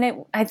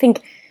 I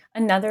think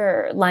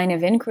another line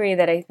of inquiry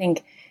that I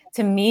think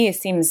to me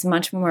seems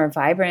much more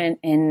vibrant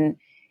in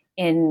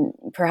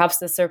perhaps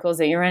the circles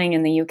that you're running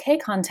in the UK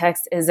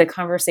context is a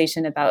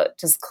conversation about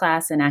just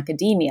class and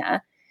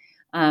academia,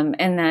 and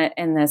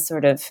the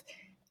sort of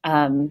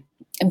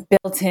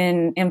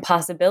built-in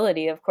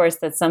impossibility, of course,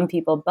 that some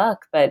people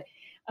buck, but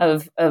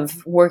of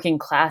working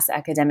class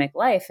academic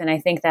life. And I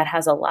think that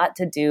has a lot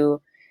to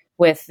do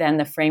with then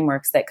the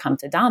frameworks that come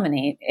to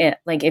dominate it.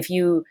 Like if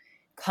you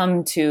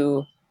come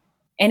to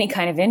any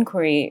kind of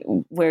inquiry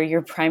where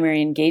your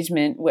primary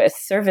engagement with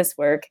service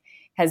work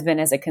has been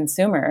as a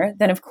consumer,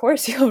 then of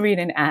course you'll read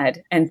an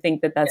ad and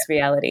think that that's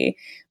reality.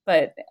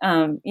 But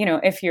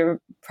if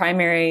your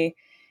primary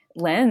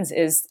lens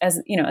is as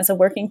a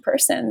working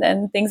person,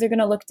 then things are going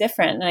to look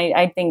different. And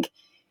I think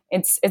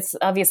it's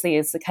obviously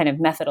it's a kind of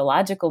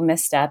methodological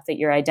misstep that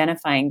you're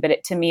identifying,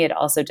 but to me it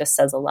also just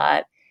says a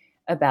lot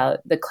about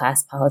the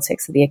class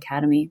politics of the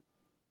academy.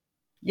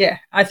 Yeah,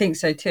 I think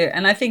so too.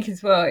 And I think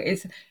as well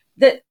is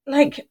that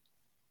like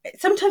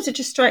sometimes it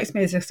just strikes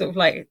me as a sort of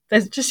like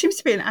there just seems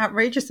to be an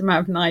outrageous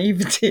amount of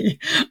naivety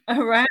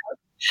around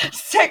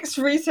sex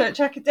research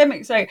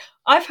academics. Like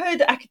I've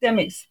heard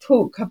academics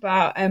talk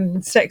about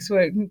sex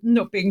work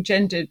not being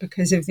gendered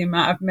because of the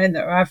amount of men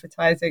that are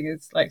advertising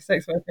as like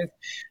sex workers.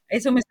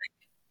 It's almost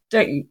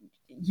like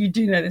you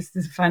do know this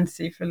is a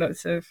fantasy for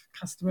lots of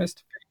customers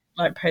to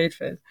be like paid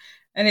for,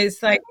 and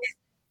it's like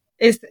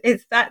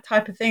it's that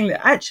type of thing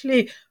that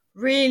actually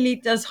really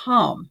does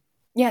harm.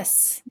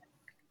 Yes,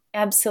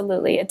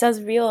 absolutely. It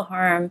does real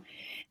harm.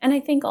 And I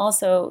think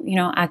also,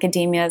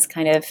 academia is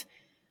kind of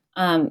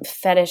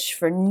fetish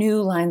for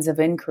new lines of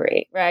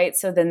inquiry, right?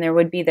 So then there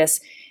would be this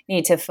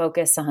need to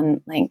focus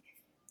on like,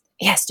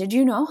 yes, did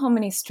you know how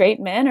many straight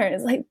men are?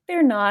 It's like,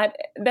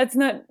 that's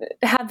not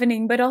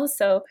happening. But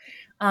also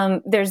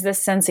there's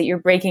this sense that you're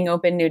breaking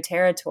open new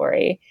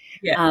territory,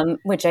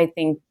 which I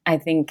think,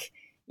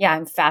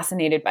 I'm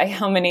fascinated by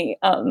how many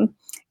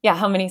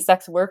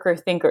sex worker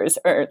thinkers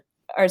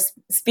are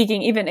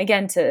speaking even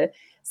again to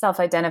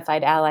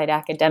self-identified allied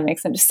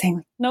academics and just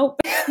saying, nope.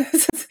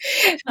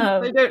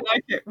 They don't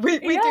like it. We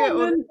do it all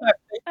the time.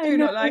 They do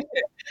not like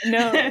it.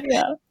 No,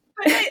 yeah.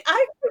 But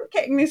I keep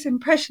getting this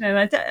impression, and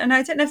I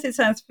don't know if it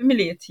sounds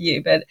familiar to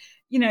you, but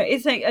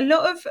it's like a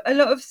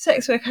lot of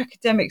sex work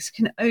academics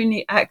can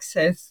only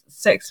access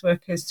sex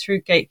workers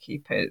through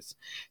gatekeepers,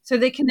 so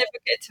they can never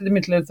get to the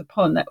middle of the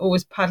pond. They're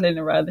always paddling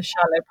around the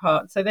shallow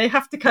part, so they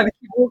have to kind of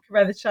keep walking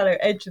around the shallow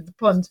edge of the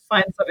pond to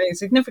find something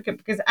significant,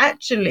 because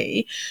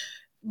actually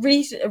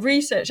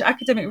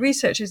academic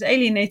research has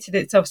alienated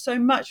itself so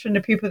much from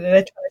the people that they're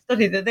trying to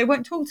study that they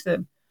won't talk to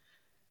them.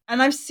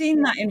 And I've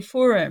seen that in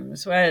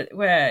forums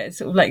where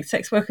sort of like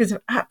sex workers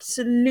have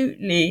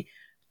absolutely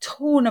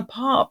torn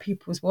apart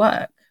people's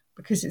work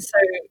because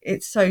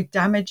it's so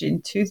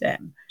damaging to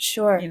them.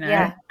 Sure.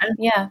 Yeah.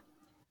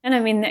 And I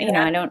mean,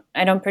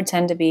 I don't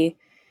pretend to be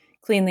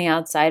cleanly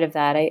outside of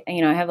that. I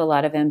have a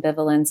lot of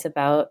ambivalence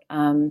about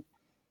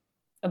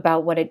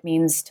what it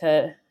means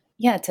to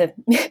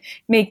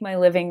make my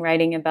living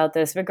writing about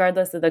this,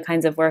 regardless of the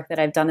kinds of work that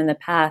I've done in the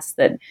past.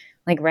 That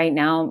like right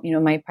now,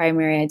 my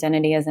primary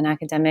identity as an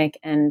academic,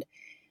 and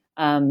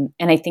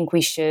I think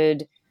we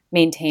should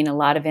maintain a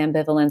lot of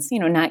ambivalence,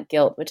 not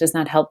guilt, which is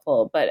not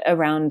helpful, but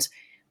around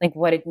like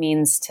what it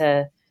means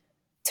to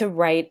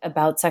write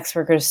about sex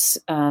workers'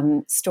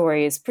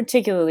 stories,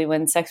 particularly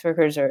when sex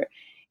workers are,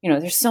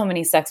 there's so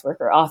many sex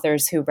worker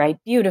authors who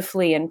write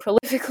beautifully and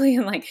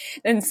prolifically,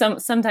 and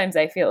sometimes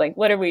I feel like,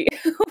 what are we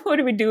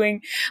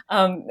doing?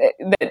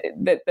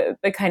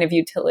 The kind of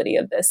utility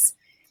of this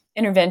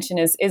intervention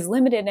is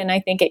limited, and I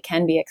think it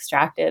can be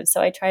extractive.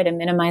 So I try to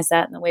minimize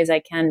that in the ways I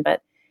can,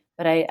 but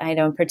I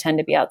don't pretend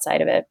to be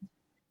outside of it.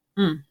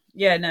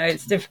 Yeah, no,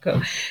 it's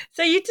difficult.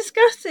 So you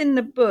discuss in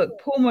the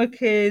book porn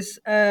workers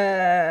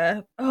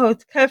are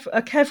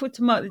careful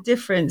to mark the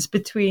difference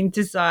between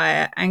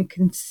desire and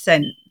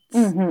consent.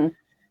 Mm-hmm.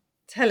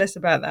 Tell us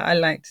about that. I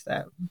liked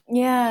that.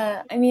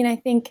 Yeah, I mean, I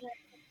think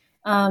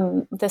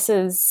this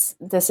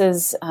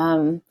is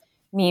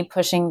me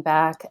pushing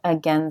back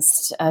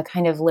against a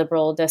kind of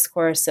liberal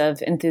discourse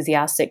of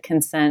enthusiastic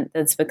consent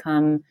that's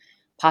become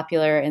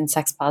popular in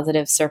sex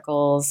positive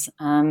circles,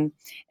 and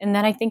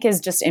that I think is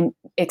just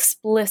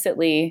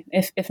explicitly,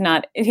 if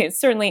not, it's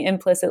certainly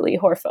implicitly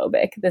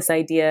whorephobic. This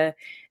idea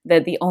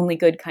that the only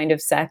good kind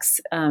of sex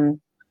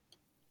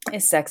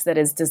is sex that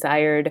is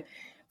desired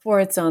for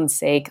its own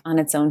sake, on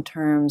its own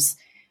terms,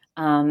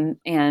 and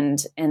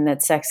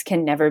that sex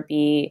can never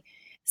be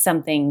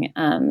something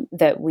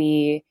that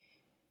we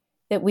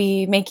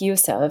make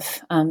use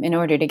of in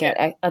order to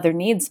get other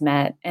needs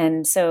met.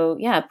 And so,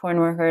 porn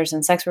workers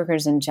and sex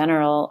workers in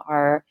general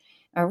are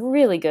are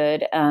really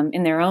good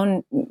in their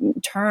own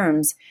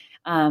terms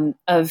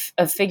of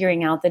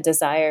figuring out the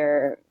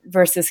desire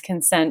versus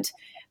consent.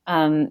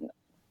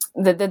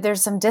 That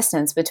there's some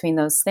distance between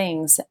those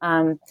things.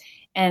 And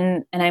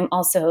I'm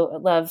also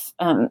love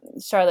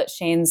Charlotte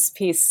Shane's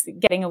piece,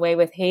 Getting Away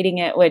with Hating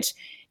It, which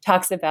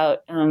talks about,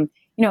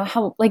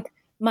 how like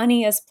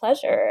money is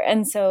pleasure.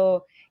 And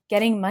so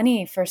getting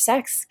money for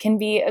sex can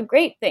be a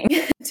great thing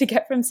to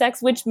get from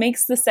sex, which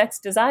makes the sex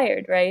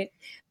desired, right?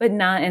 But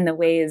not in the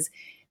ways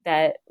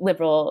that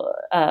liberal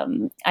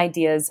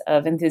ideas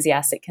of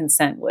enthusiastic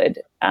consent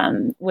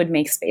would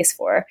make space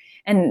for.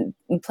 And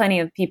plenty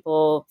of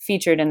people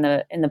featured in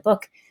the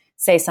book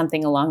say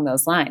something along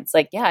those lines,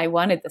 like, "Yeah, I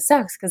wanted the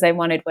sex because I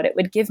wanted what it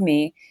would give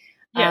me,"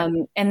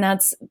 and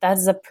that's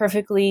a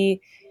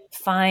perfectly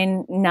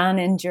fine,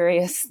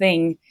 non-injurious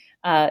thing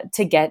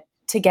to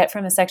get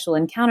from a sexual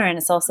encounter. And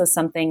it's also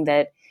something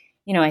that,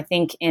 I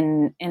think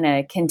in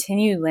a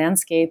continued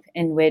landscape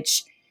in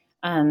which,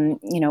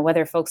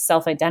 whether folks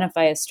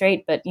self-identify as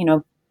straight, but,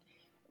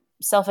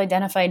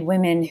 self-identified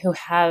women who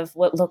have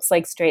what looks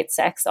like straight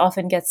sex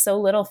often get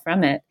so little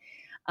from it.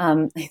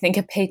 I think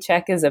a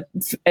paycheck is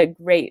a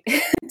great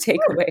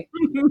takeaway.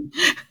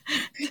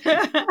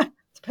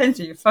 Depends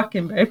who you're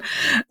fucking, babe.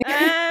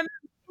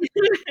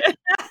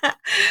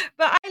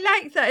 But I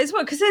like that as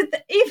well, because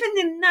even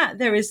in that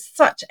there is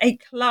such a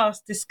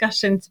class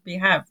discussion to be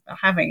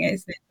having,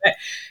 isn't it?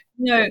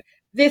 But,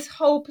 this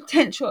whole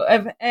potential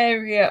of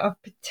area of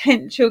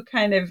potential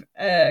kind of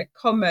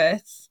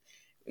commerce,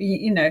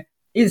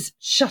 is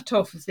shut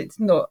off if it's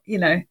not,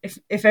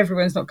 if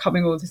everyone's not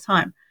coming all the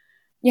time.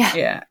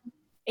 Yeah.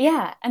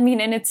 I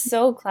mean, and it's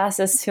so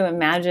classist to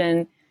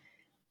imagine,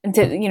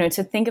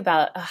 to think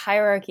about a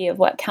hierarchy of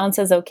what counts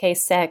as okay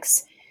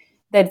sex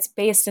that's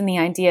based in the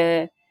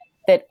idea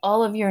that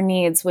all of your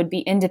needs would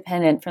be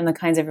independent from the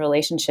kinds of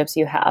relationships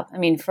you have. I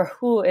mean, for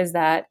who is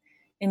that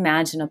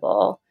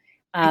imaginable?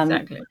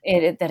 Exactly.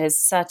 That is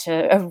such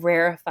a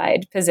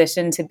rarefied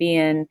position to be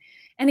in.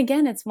 And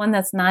again, it's one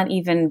that's not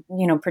even,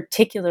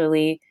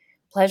 particularly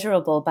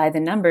pleasurable by the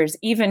numbers,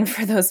 even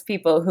for those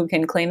people who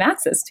can claim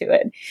access to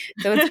it.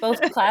 So it's both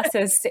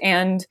classist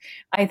and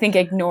I think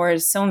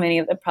ignores so many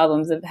of the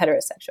problems of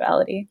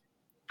heterosexuality.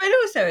 But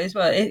also, as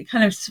well, it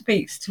kind of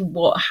speaks to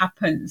what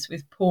happens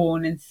with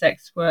porn and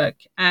sex work,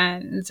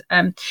 and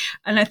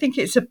I think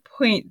it's a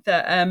point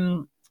that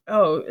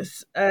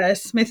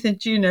Smith and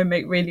Juno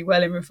make really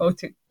well in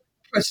Revolting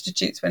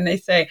Prostitutes when they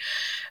say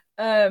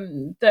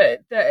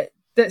that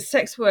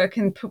sex work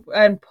and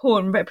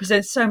porn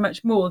represent so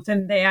much more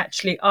than they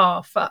actually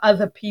are for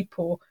other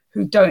people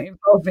who don't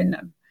involve in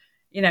them.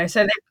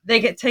 So they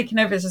get taken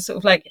over as a sort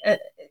of like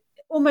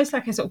almost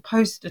like a sort of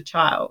poster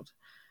child.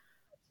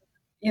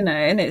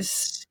 And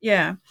it's,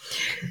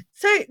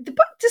 So the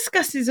book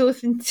discusses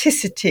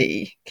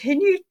authenticity. Can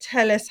you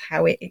tell us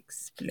how it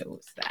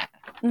explores that?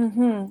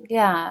 Mm-hmm.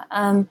 Yeah.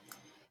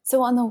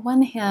 So on the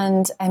one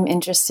hand, I'm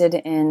interested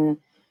in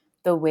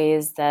the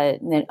ways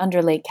that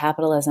under late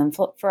capitalism,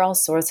 for all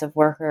sorts of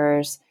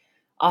workers,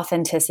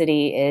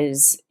 authenticity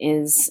is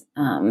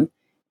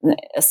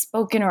a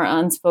spoken or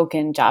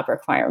unspoken job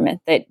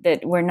requirement,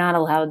 that we're not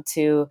allowed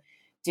to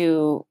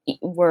do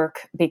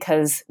work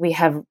because we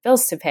have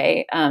bills to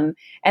pay.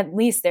 At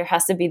least there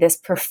has to be this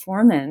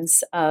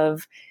performance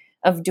of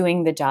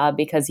doing the job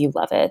because you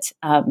love it.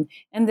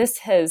 And this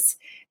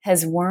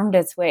has wormed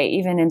its way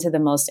even into the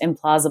most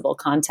implausible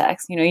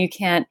context. You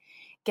can't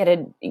get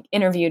an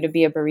interview to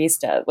be a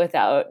barista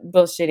without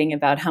bullshitting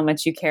about how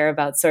much you care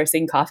about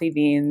sourcing coffee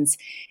beans,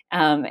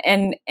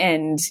 and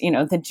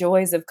the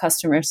joys of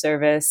customer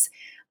service.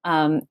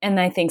 And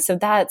I think so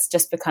that's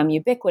just become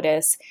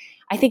ubiquitous.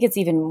 I think it's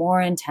even more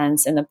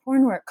intense in the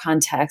porn work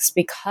context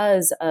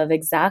because of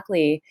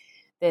exactly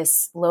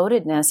this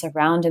loadedness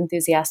around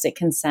enthusiastic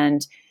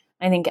consent.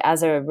 I think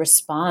as a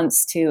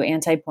response to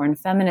anti-porn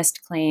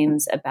feminist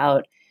claims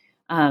about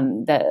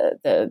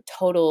the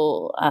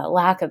total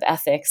lack of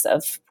ethics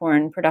of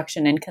porn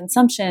production and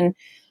consumption,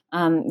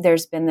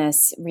 there's been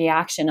this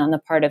reaction on the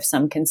part of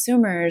some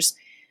consumers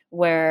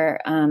where,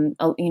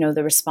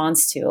 the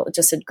response to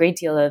just a great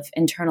deal of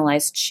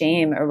internalized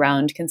shame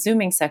around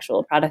consuming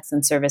sexual products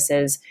and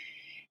services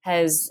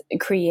has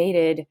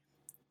created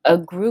a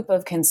group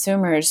of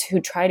consumers who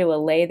try to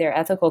allay their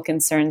ethical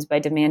concerns by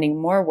demanding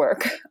more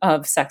work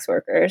of sex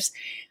workers,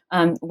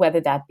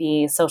 whether that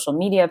be social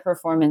media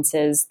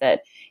performances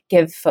that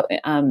give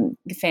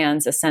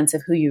fans a sense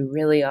of who you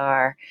really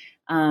are,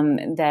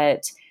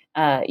 that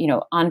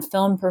on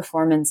film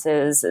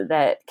performances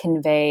that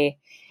convey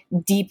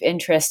deep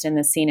interest in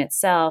the scene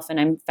itself. And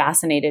I'm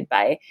fascinated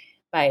by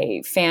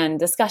fan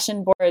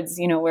discussion boards,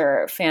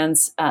 where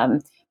fans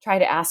try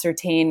to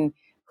ascertain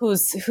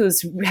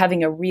who's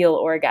having a real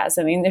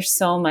orgasm. I mean, there's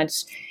so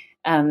much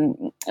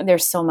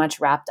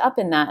wrapped up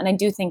in that. And I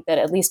do think that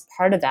at least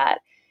part of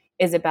that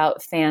is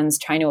about fans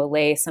trying to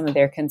allay some of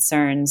their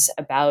concerns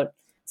about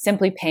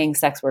simply paying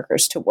sex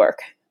workers to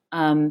work.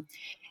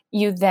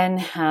 You then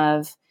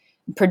have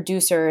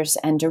producers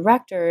and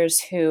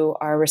directors who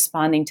are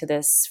responding to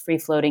this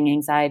free-floating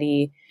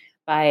anxiety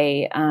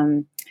by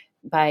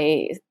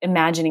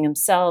imagining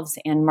themselves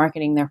and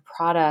marketing their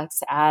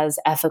products as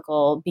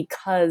ethical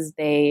because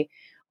they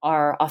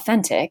are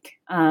authentic.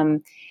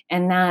 And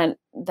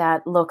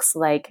that looks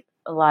like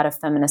a lot of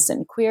feminist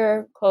and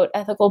queer, quote,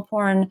 ethical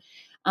porn.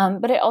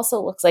 But it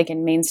also looks like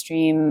in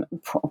mainstream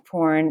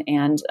porn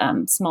and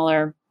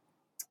smaller,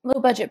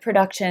 low-budget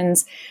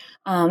productions,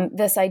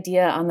 this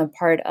idea on the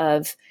part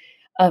of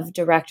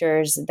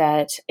directors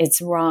that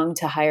it's wrong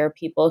to hire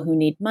people who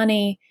need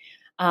money,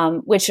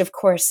 which, of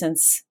course,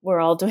 since we're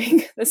all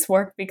doing this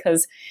work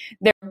because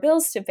there are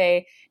bills to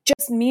pay,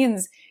 just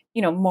means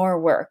more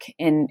work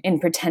in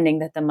pretending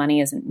that the money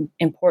isn't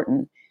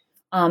important.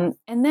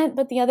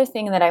 But the other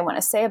thing that I want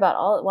to say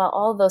about while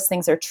all of those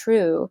things are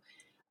true,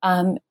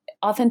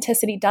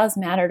 authenticity does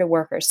matter to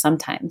workers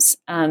sometimes,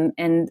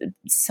 and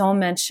so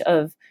much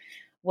of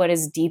what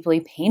is deeply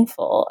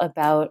painful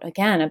about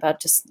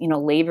just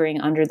laboring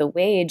under the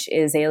wage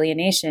is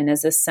alienation,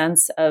 is a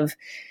sense of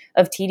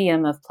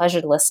tedium, of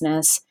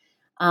pleasurelessness.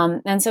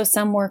 And so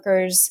some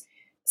workers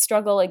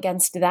struggle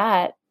against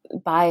that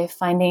by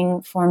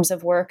finding forms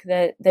of work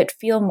that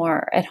feel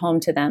more at home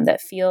to them, that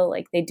feel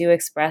like they do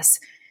express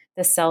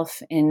the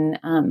self in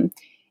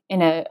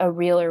a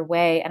realer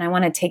way. And I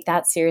want to take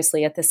that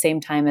seriously at the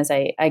same time as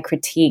I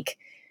critique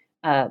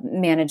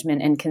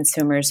management and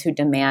consumers who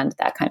demand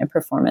that kind of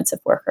performance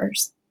of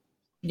workers.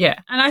 Yeah.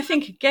 And I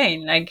think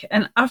again,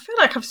 and I feel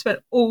like I've spent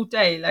all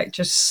day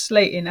just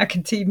slating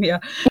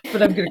academia,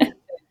 but I'm going to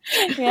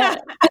yeah.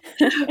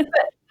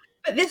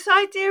 But this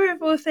idea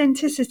of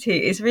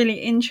authenticity is really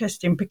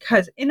interesting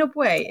because in a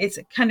way it's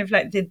kind of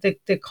like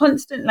the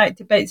constant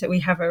debates that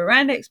we have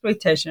around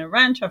exploitation,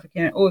 around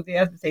trafficking and all the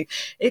other things.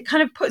 It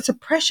kind of puts a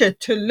pressure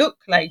to look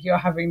like you're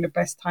having the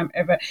best time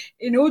ever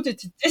in order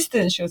to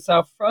distance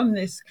yourself from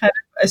this kind of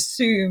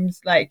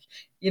assumes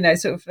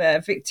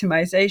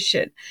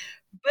victimization.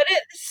 But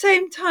at the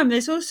same time,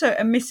 there's also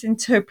a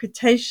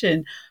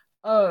misinterpretation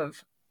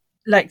of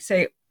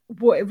say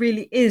what it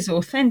really is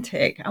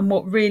authentic and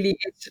what really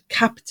is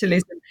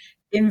capitalism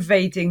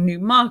invading new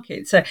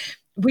markets. So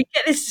we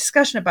get this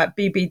discussion about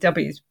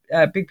BBWs,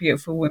 big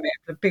beautiful women,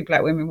 big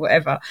black women,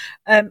 whatever,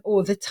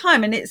 all the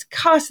time, and it's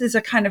cast as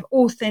a kind of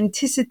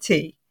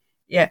authenticity,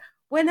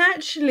 when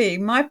actually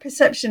my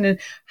perception, and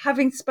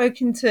having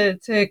spoken to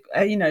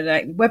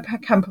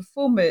webcam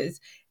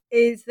performers,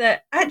 is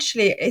that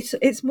actually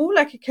it's more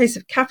like a case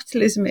of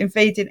capitalism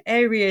invading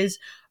areas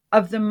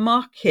of the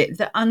market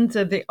that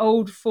under the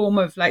old form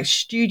of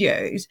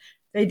studios,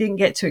 they didn't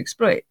get to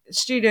exploit.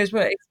 Studios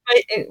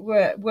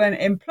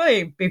weren't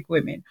employing big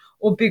women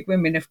or big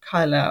women of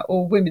color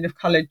or women of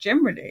color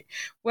generally.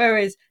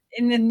 Whereas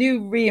in the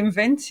new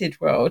reinvented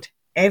world,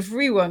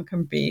 everyone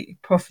can be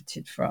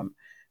profited from,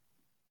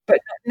 but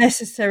not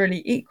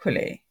necessarily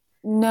equally.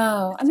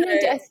 No, I mean,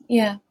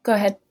 go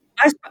ahead.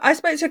 I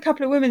spoke to a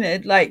couple of women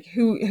that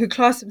who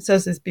class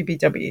themselves as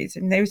BBWs,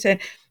 and they were saying,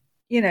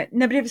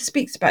 nobody ever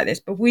speaks about this,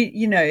 but we,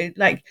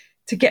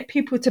 to get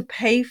people to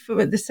pay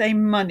for the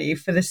same money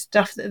for the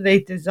stuff that they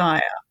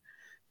desire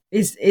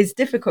is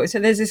difficult. So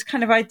there's this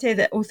kind of idea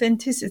that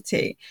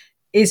authenticity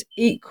is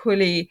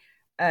equally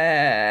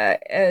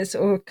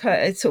sort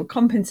of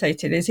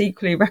compensated, is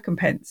equally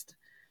recompensed,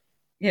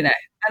 And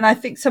I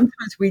think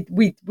sometimes we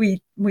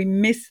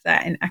miss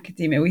that in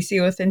academia. We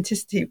see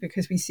authenticity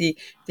because we see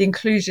the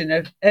inclusion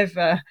of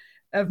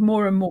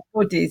more and more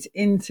bodies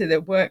into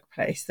the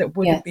workplace that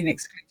would have been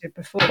excluded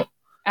before.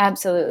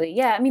 Absolutely.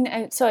 Yeah. I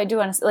mean, so I do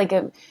want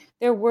to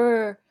there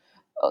were,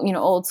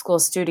 old school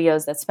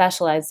studios that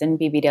specialized in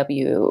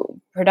BBW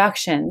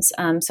productions.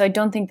 So I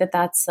don't think that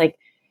that's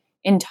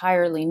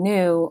entirely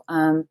new.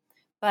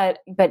 But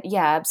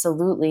yeah,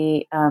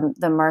 absolutely.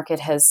 The market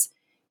has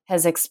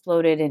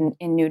exploded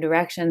in new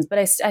directions, but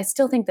I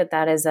still think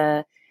that is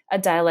a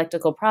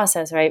dialectical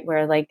process, right?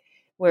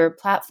 Where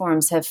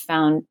platforms have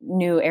found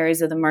new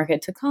areas of the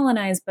market to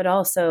colonize, but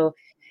also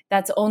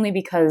that's only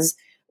because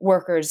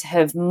workers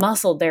have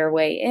muscled their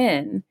way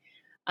in,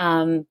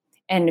 and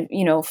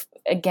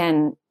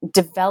again,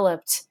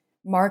 developed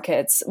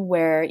markets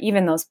where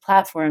even those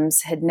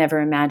platforms had never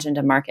imagined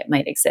a market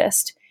might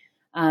exist.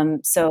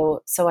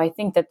 So I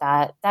think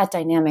that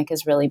dynamic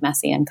is really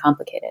messy and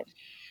complicated.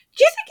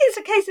 Do you think it's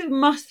a case of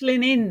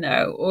muscling in,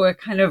 though, or a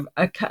kind of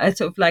a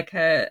sort of like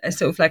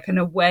an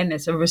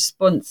awareness, a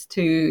response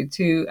to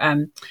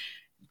a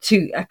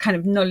kind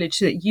of knowledge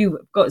that you've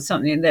got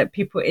something that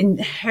people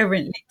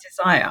inherently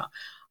desire?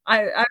 I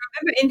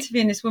remember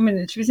interviewing this woman,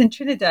 and she was in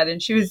Trinidad,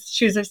 and she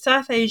was of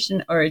South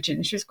Asian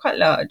origin. She was quite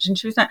large, and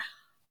she was like,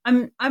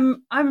 I'm a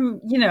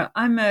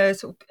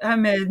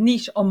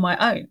niche on my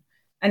own.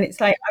 And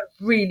it's I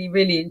really,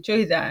 really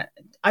enjoy that.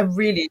 I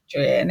really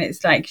enjoy it. And it's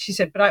she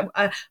said, but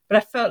I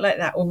felt like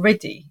that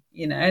already,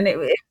 and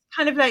it's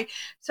kind of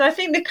so I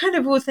think the kind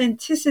of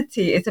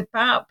authenticity is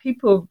about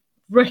people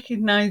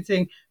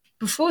recognizing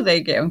before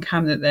they get on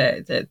camera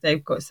that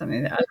they've got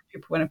something that other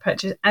people want to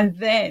purchase. And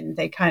then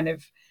they kind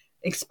of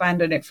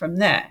expand on it from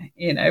there,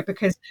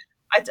 because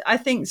I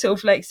think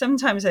sort of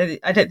sometimes I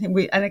don't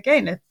think and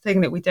again, a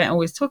thing that we don't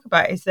always talk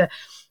about is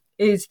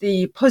is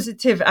the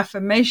positive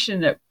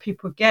affirmation that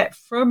people get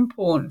from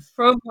porn,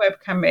 from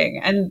webcamming,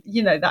 and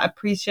that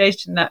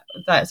appreciation, that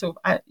sort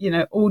of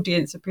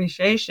audience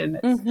appreciation.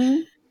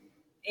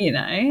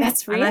 Mm-hmm.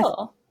 That's and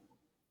real.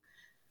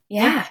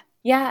 Yeah,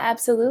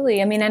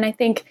 absolutely. I mean, and I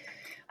think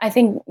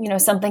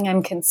something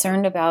I'm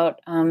concerned about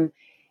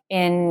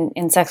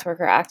in sex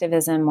worker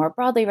activism more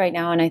broadly right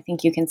now, and I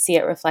think you can see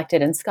it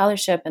reflected in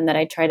scholarship, and that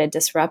I try to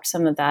disrupt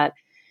some of that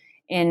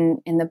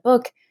in the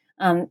book,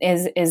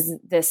 is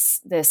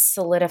this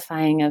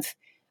solidifying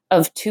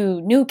of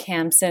two new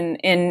camps, and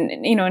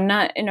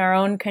not in our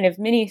own kind of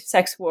mini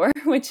sex war,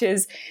 which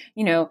is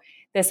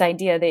this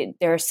idea that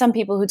there are some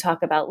people who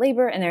talk about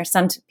labor, and there are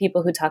some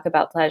people who talk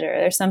about pleasure.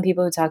 There's some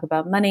people who talk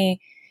about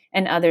money,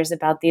 and others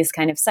about these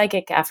kind of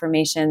psychic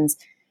affirmations.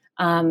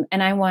 And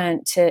I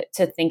want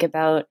to think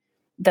about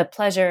the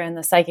pleasure and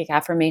the psychic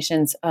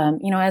affirmations,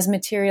 as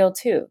material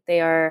too.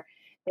 They are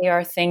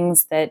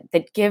things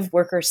that give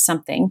workers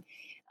something.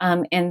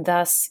 And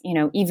thus,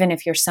 even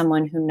if you're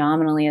someone who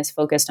nominally is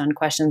focused on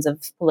questions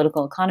of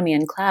political economy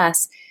and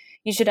class,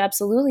 you should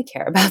absolutely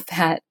care about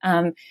that.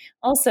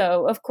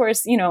 Also, of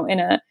course,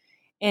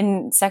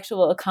 in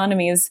sexual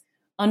economies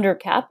under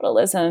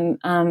capitalism,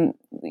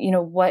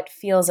 what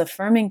feels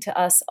affirming to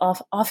us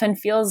often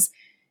feels,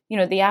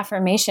 the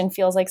affirmation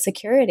feels like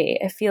security.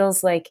 It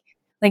feels like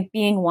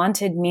being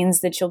wanted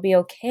means that you'll be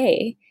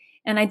okay.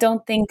 And I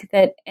don't think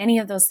that any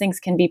of those things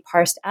can be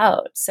parsed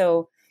out.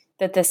 So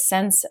that the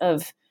sense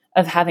of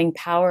having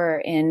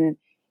power in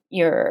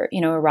your,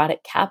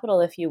 erotic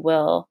capital, if you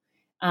will,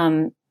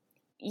 that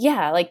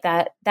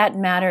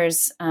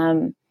matters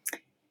on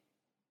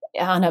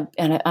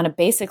a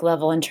basic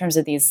level in terms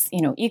of these,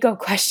 ego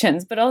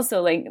questions, but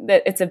also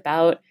that it's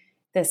about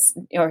this,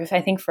 or if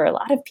I think for a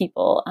lot of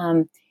people,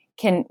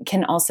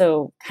 can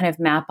also kind of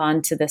map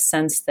onto the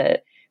sense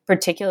that,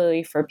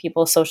 particularly for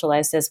people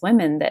socialized as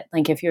women, that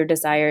if you're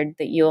desired,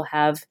 that you'll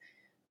have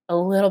a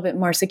little bit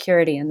more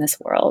security in this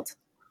world.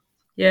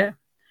 Yeah.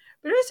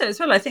 But also as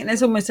well, I think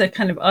there's almost a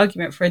kind of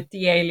argument for a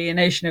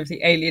de-alienation of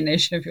the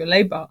alienation of your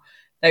labor.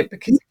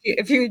 Because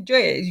if you enjoy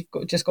it,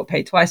 you've just got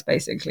paid twice,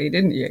 basically,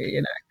 didn't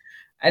you?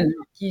 And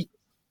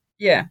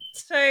yeah.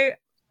 So,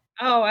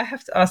 I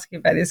have to ask you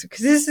about this,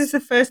 because this is the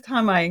first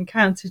time I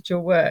encountered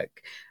your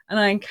work. And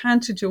I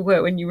encountered your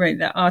work when you wrote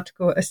that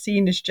article, "A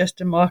Scene is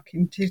Just a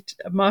Marketing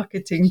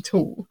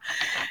Tool."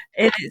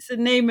 It's the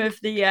name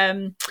of the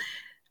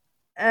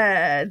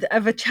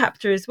of a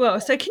chapter as well.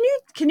 So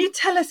can you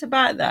tell us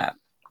about that?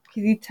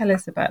 Can you tell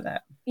us about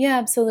that? Yeah,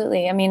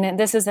 absolutely. I mean,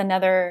 this is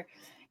another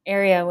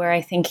area where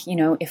I think,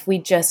 if we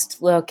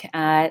just look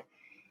at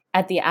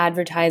the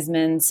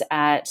advertisements,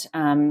 at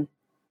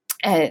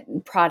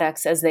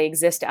products as they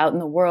exist out in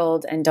the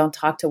world, and don't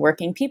talk to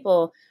working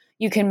people,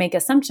 you can make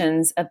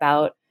assumptions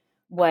about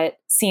what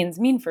scenes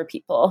mean for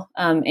people.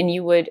 And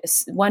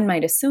one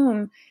might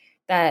assume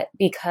that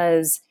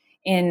because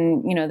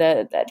in,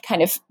 that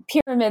kind of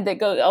pyramid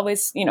that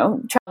always,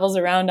 travels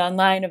around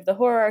online of the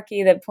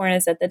hierarchy, that porn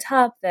is at the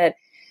top, that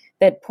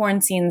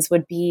porn scenes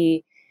would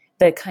be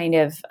the kind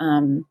of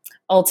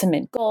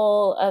ultimate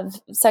goal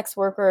of sex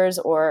workers,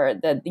 or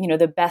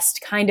the best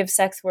kind of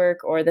sex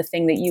work, or the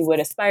thing that you would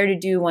aspire to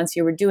do. Once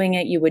you were doing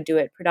it, you would do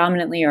it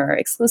predominantly or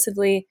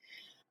exclusively.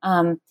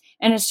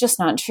 And it's just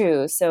not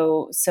true.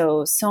 So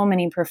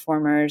many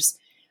performers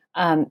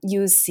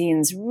use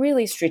scenes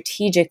really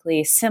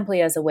strategically,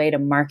 simply as a way to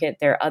market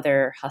their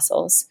other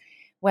hustles,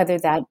 whether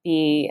that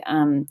be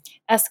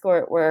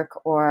escort work,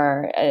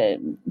 or a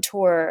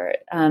tour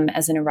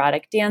as an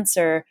erotic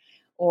dancer,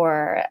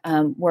 or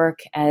work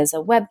as a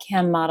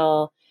webcam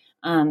model,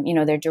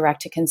 their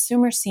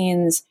direct-to-consumer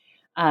scenes,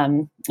 a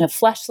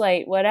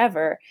Fleshlight,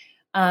 whatever.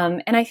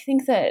 And I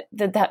think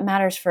that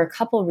matters for a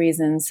couple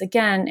reasons.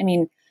 Again, I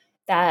mean,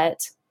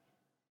 that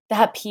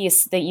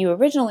piece that you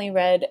originally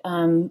read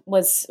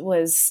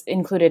was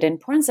included in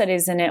porn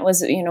studies, and it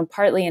was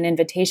partly an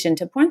invitation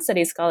to porn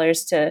studies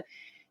scholars to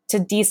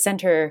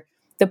decenter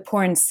the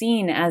porn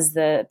scene as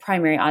the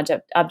primary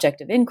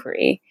object of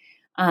inquiry.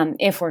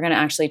 If we're going to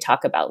actually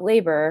talk about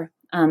labor,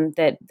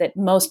 that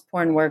most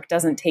porn work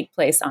doesn't take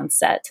place on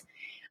set,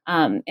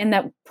 and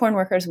that porn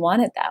workers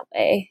want it that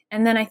way.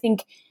 And then I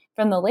think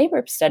from the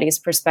labor studies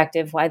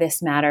perspective, why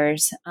this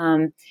matters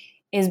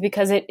is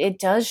because it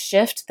does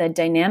shift the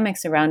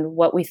dynamics around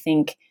what we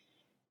think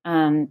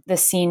the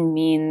scene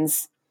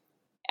means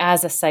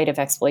as a site of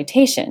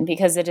exploitation,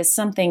 because it is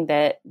something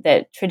that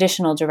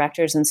traditional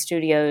directors and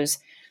studios,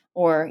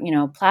 or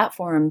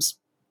platforms,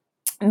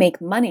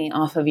 make money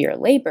off of your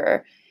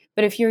labor.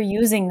 But if you're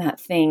using that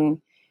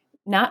thing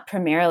not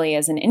primarily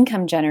as an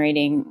income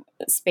generating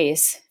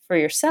space for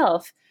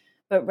yourself,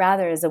 but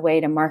rather as a way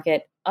to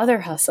market other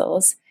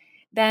hustles,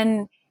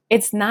 then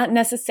it's not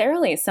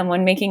necessarily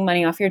someone making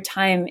money off your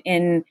time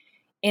in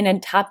a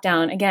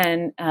top-down,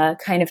 again,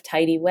 kind of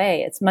tidy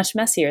way. It's much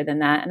messier than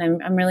that,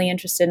 and I'm really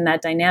interested in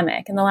that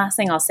dynamic. And the last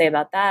thing I'll say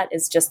about that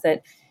is just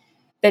that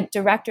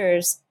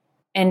directors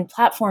and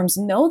platforms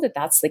know that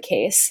that's the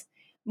case,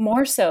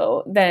 more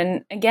so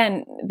than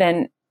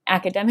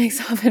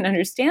academics often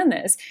understand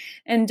this,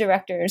 and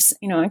directors,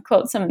 I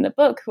quote some in the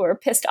book, who are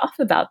pissed off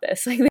about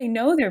this. Like, they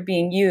know they're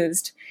being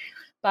used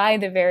by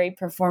the very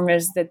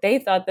performers that they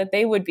thought that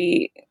they would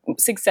be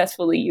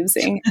successfully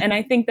using. And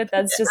I think that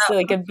that's just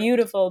like a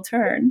beautiful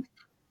turn.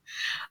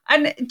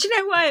 And do you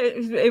know why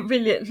it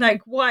really,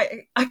 like,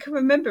 why I can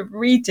remember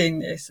reading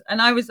this,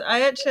 and I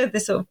actually had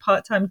this sort of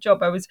part-time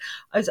job. I was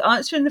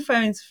answering the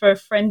phones for a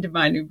friend of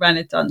mine who ran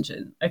a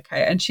dungeon,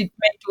 okay, and she'd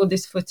made all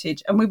this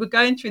footage, and we were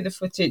going through the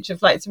footage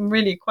of like some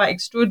really quite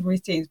extraordinary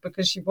scenes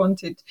because she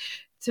wanted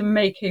to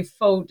make a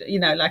folder,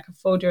 like a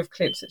folder of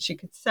clips that she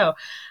could sell.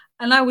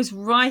 And I was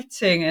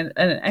writing an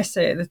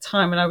essay at the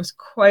time, and I was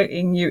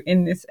quoting you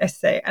in this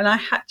essay, and I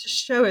had to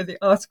show her the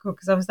article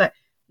because I was like,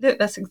 look,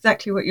 that's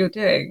exactly what you're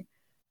doing.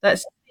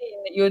 That's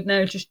scene that you're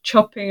now just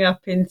chopping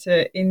up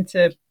into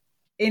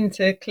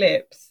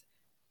clips.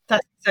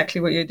 That's exactly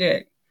what you're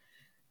doing,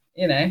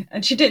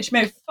 And she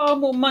made far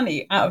more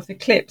money out of the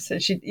clips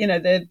that she,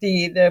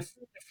 the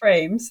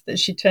frames that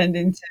she turned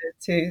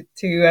into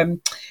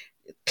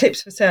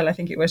clips for sale. I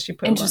think it was. She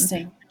put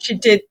interesting. One. She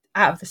did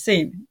out of the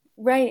scene.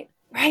 Right.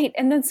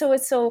 And then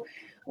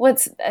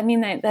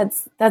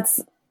that's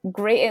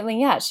great.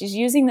 Yeah, she's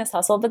using this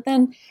hustle, but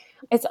then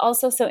it's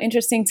also so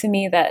interesting to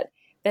me that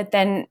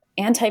then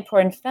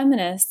anti-porn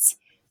feminists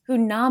who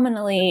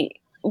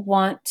nominally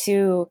want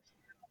to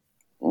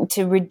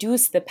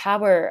reduce the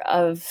power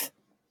of,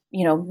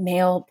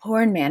 male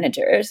porn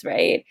managers,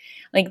 right?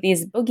 Like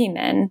these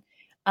boogeymen,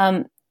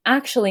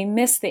 actually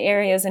miss the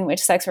areas in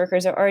which sex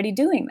workers are already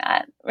doing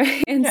that,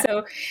 right? And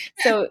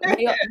so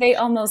they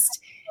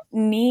almost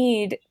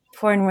need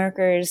porn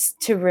workers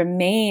to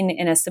remain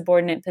in a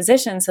subordinate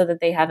position so that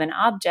they have an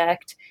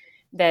object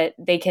that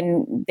they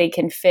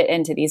can fit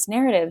into these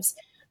narratives.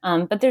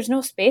 But there's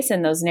no space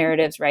in those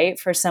narratives, right,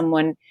 for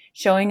someone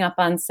showing up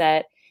on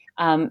set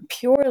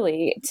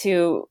purely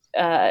to,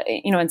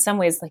 in some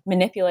ways, like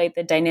manipulate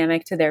the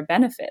dynamic to their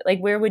benefit. Like,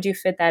 where would you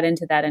fit that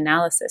into that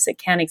analysis? It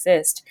can't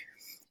exist.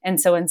 And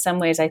so in some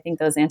ways, I think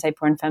those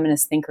anti-porn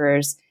feminist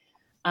thinkers,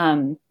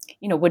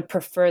 would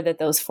prefer that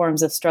those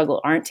forms of struggle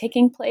aren't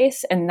taking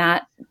place. And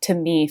that, to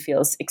me,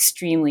 feels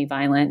extremely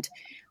violent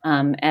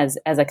as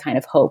a kind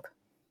of hope.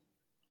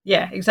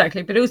 Yeah,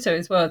 exactly. But also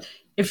as well,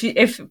 if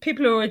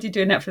people are already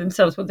doing that for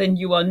themselves, well, then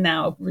you are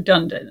now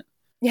redundant.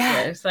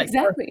 Yeah, it's like,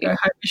 exactly.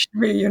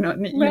 You're not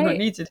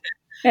needed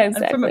here.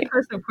 Exactly. And from a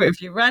personal point of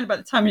view, around about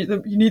the time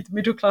you need the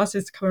middle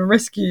classes to come and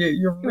rescue you,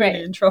 you're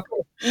really in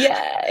trouble.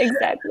 Yeah,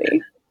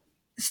 exactly.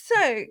 So,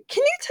 can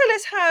you tell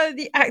us how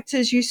the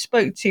actors you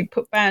spoke to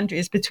put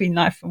boundaries between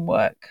life and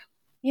work?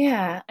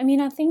 Yeah,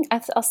 I think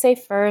I'll say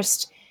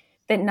first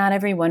that not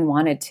everyone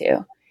wanted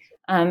to.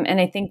 And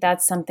I think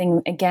that's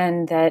something,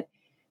 again, that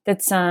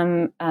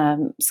some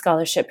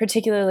scholarship,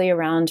 particularly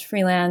around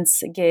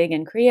freelance, gig,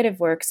 and creative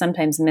work,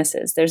 sometimes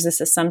misses. There's this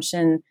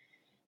assumption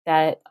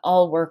that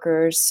all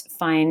workers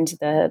find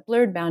the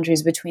blurred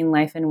boundaries between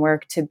life and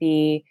work to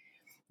be,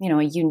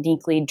 a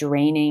uniquely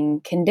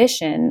draining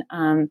condition.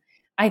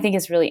 I think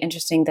it's really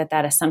interesting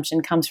that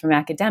assumption comes from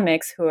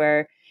academics who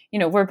are,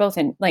 we're both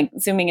in like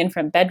zooming in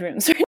from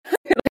bedrooms right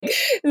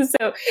now.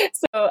 So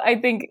I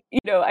think,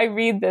 I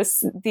read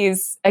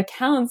these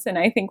accounts and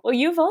I think, well,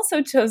 you've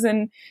also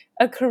chosen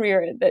a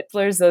career that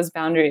blurs those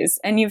boundaries,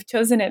 and you've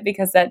chosen it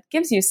because that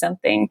gives you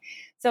something.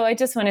 So I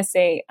just want to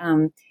say,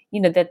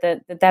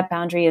 that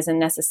boundary isn't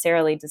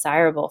necessarily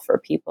desirable for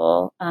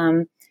people.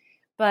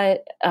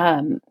 But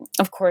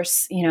of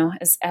course,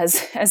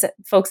 as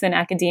folks in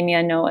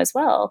academia know as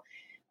well,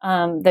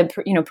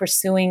 that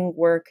pursuing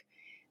work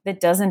that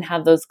doesn't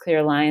have those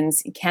clear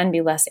lines can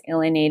be less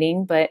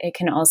alienating, but it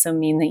can also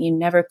mean that you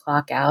never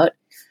clock out.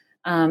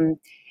 And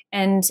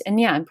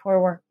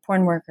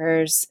porn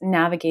workers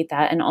navigate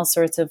that in all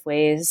sorts of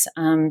ways.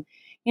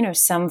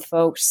 Some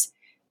folks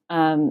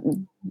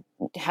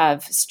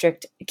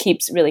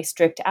keeps really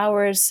strict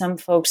hours. Some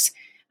folks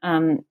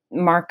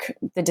mark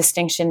the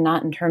distinction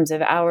not in terms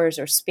of hours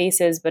or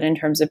spaces, but in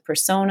terms of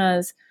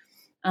personas.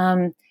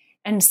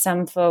 And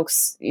some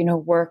folks,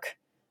 work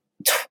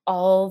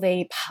all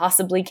they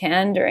possibly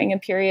can during a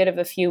period of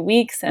a few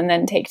weeks and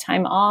then take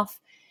time off.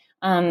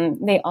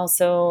 They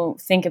also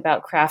think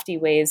about crafty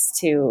ways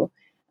to,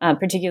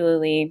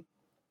 particularly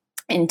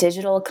in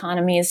digital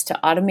economies, to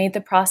automate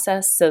the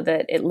process so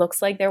that it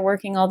looks like they're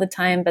working all the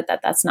time, but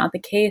that's not the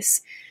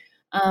case.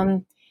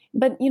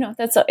 But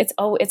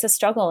it's a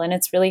struggle, and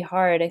it's really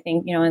hard. I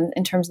think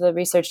in terms of the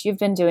research you've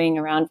been doing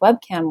around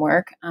webcam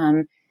work,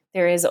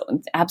 there is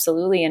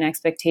absolutely an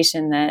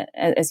expectation that,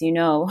 as you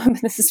know,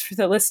 this is for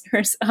the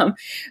listeners,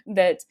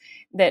 that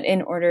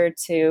in order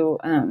to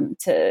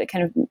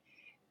kind of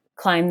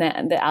climb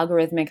the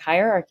algorithmic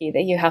hierarchy,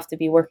 that you have to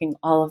be working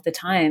all of the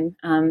time.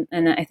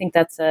 And I think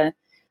that's a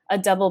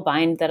double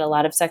bind that a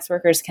lot of sex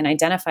workers can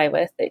identify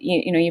with, that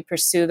you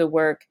pursue the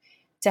work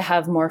to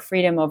have more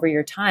freedom over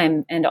your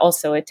time, and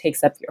also it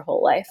takes up your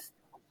whole life.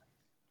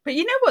 But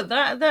you know what,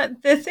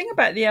 that the thing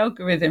about the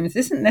algorithms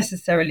isn't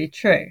necessarily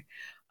true.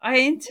 I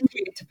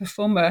interviewed a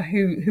performer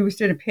who was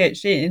doing a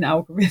PhD in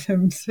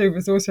algorithms, who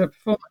was also a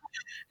performer,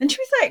 and she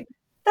was like,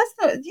 that's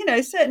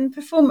not,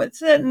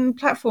 certain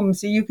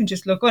platforms that you can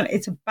just log on.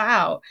 It's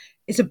about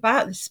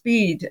the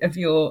speed of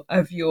your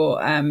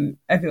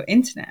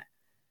internet,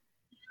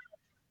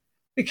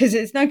 because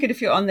it's no good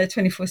if you're on there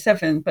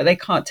 24/7, but they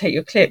can't take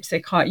your clips,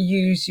 they can't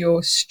use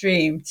your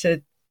stream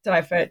to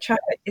divert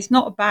traffic. It's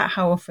not about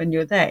how often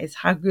you're there, it's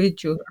how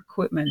good your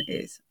equipment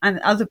is. And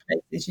other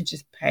places you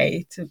just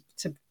pay to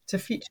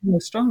feature more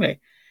strongly.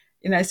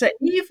 So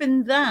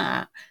even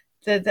that,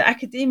 the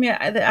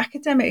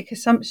academic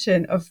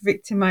assumption of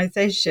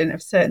victimization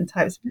of certain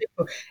types of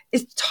people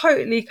is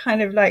totally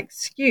kind of like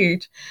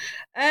skewed.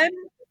 Um,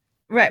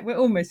 Right, we're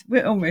almost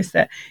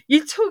there.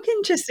 You talk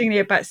interestingly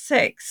about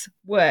sex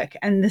work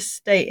and the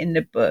state in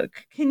the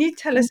book. Can you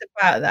tell us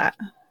about that?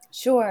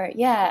 Sure.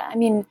 Yeah. I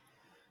mean,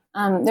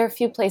 there are a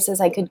few places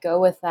I could go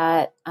with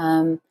that.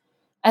 I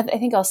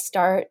think I'll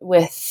start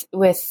with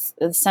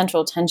the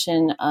central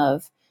tension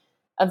of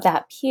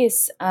that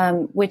piece,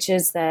 which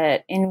is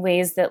that in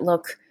ways that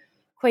look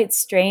quite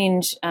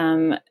strange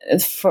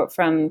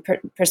from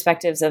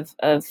perspectives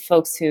of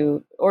folks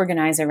who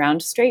organize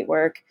around straight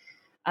work,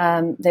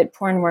 that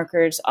porn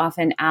workers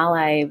often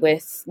ally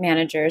with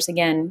managers,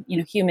 again,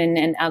 human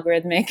and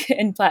algorithmic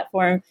and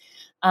platform,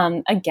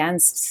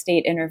 against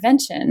state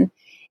intervention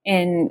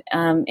in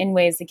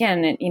ways,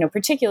 again,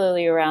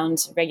 particularly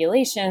around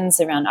regulations,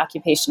 around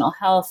occupational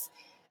health,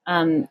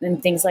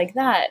 and things like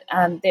that,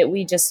 that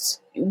we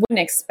just wouldn't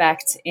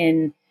expect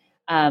in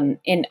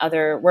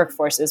other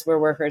workforces where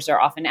workers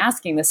are often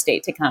asking the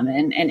state to come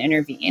in and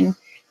intervene.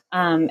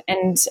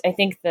 And I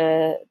think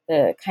the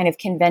kind of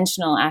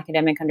conventional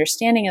academic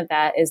understanding of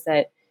that is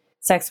that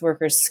sex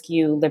workers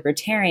skew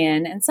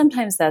libertarian, and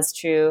sometimes that's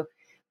true.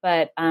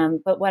 But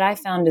what I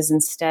found is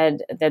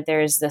instead that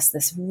there's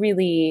this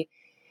really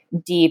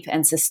deep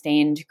and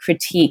sustained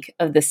critique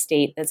of the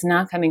state that's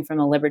not coming from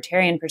a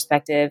libertarian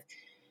perspective,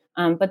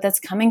 but that's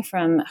coming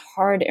from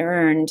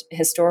hard-earned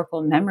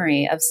historical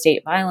memory of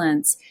state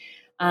violence,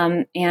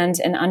 and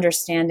an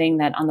understanding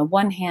that on the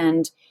one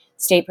hand,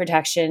 state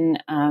protection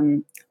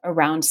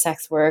around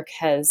sex work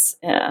has,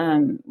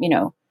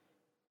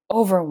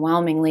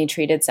 overwhelmingly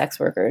treated sex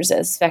workers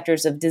as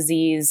vectors of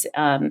disease,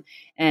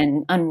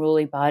 and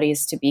unruly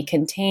bodies to be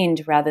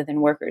contained rather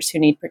than workers who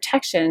need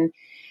protection.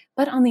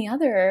 But on the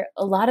other,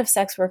 a lot of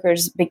sex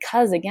workers,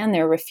 because again,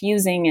 they're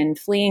refusing and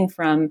fleeing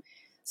from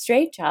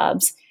straight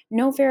jobs,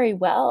 know very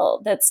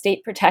well that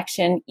state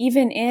protection,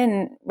 even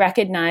in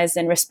recognized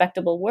and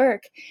respectable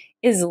work,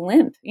 is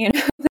limp.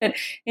 That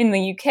in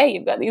the UK,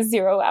 you've got these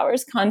 0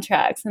 hours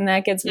contracts, and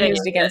that gets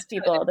used against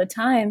people all the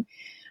time.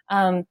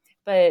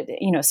 But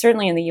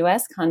certainly in the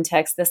U.S.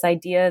 context, this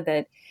idea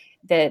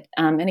that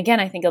and again,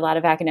 I think a lot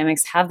of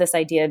academics have this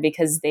idea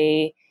because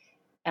they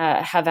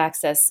have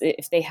access,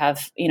 if they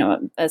have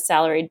a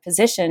salaried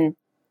position,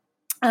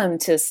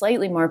 to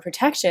slightly more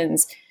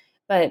protections.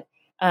 But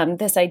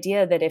this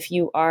idea that if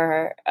you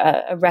are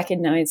a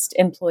recognized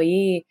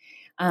employee,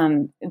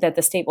 that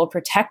the state will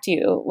protect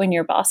you when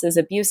your boss is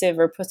abusive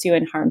or puts you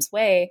in harm's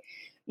way.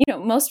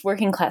 Most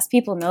working class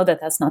people know that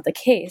that's not the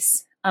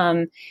case.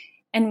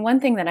 And one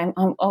thing that I'm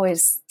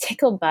always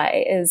tickled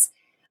by is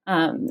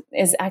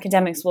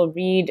academics will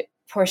read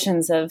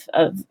portions of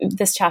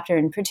this chapter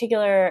in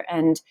particular,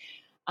 and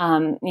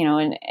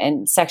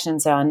and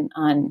sections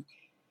on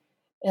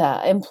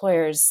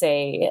employers,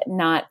 say,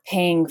 not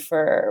paying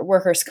for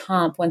workers'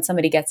 comp when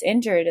somebody gets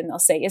injured, and they'll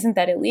say, "Isn't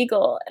that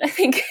illegal?" And I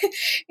think,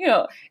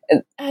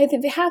 I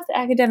think half the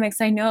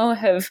academics I know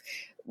have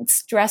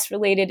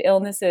stress-related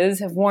illnesses,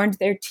 have worn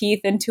their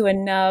teeth into a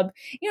nub.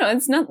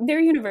 It's not, their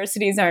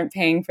universities aren't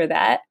paying for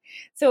that.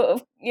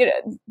 So,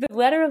 the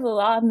letter of the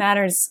law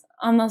matters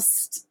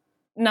almost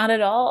not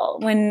at all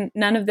when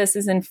none of this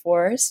is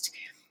enforced,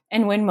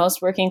 and when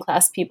most working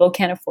class people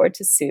can't afford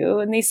to sue,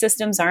 and these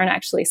systems aren't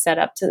actually set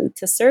up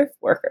to serve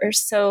workers.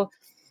 So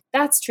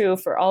that's true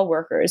for all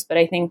workers. But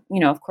I think,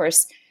 of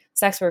course,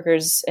 sex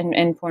workers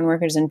and porn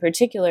workers in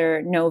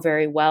particular know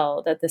very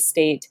well that the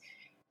state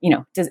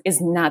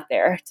is not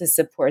there to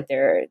support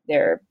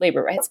their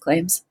labor rights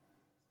claims.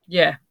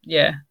 Yeah.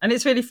 And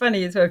it's really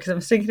funny as well, because I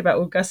was thinking about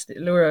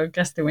Laura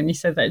Augusta, when you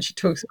said that. She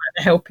talks about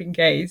the helping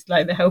gaze,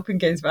 like the helping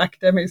gaze of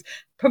academics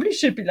probably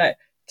should be like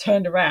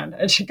turned around,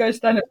 and she goes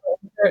down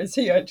and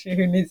see actually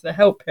who needs the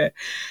help here,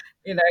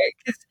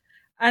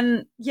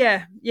 and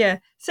yeah.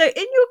 So in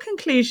your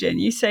conclusion,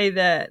 you say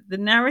that the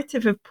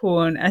narrative of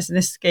porn as an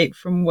escape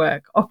from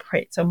work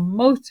operates on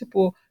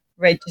multiple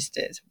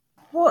registers.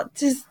 What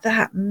does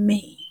that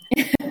mean?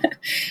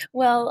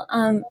 Well,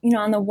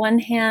 on the one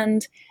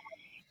hand,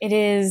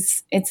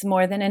 it's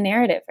more than a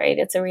narrative, right?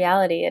 It's a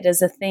reality. It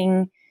is a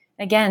thing.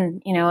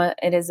 Again,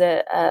 it is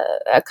a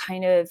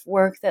kind of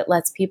work that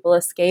lets people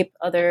escape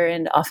other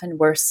and often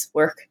worse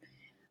work.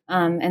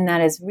 And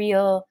that is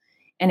real,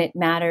 and it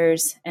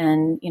matters.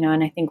 And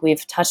I think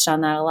we've touched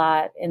on that a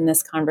lot in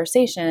this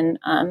conversation,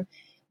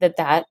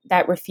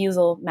 that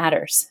refusal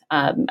matters.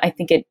 I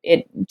think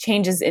it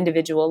changes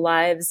individual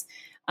lives.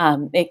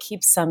 It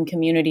keeps some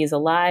communities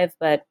alive,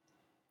 but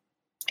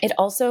it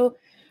also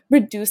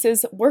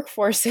reduces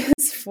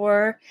workforces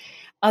for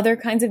other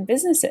kinds of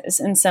businesses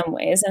in some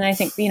ways. And I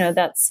think,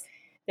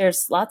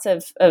 there's lots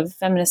of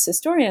feminist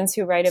historians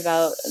who write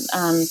about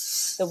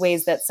the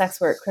ways that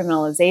sex work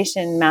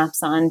criminalization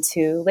maps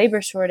onto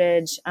labor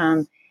shortage.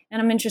 And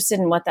I'm interested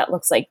in what that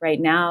looks like right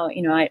now.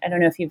 I don't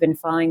know if you've been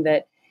following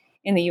that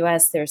in the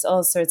US, there's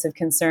all sorts of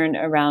concern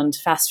around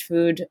fast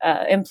food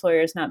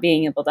employers not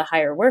being able to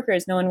hire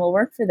workers. No one will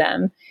work for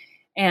them.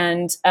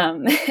 And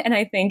and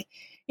I think,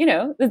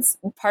 it's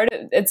part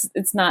of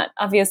it's not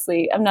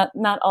obviously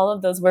not all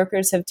of those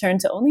workers have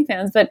turned to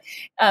OnlyFans, but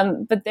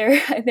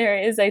there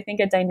is, I think,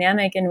 a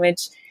dynamic in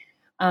which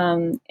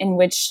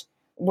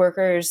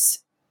workers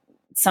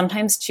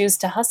sometimes choose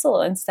to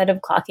hustle instead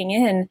of clocking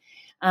in,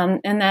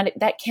 and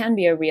that can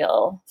be a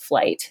real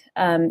flight,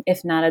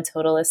 if not a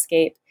total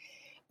escape.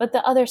 But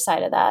the other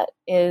side of that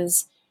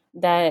is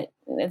that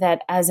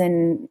as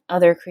in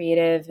other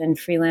creative and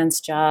freelance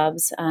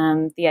jobs,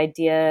 the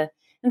idea,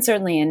 and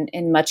certainly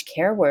in much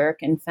care work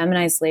and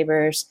feminized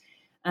labors,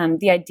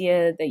 the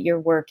idea that your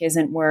work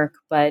isn't work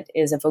but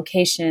is a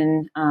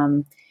vocation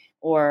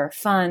or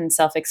fun,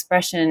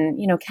 self-expression,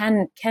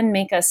 can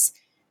make us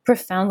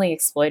profoundly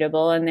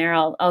exploitable. And there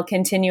I'll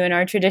continue in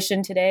our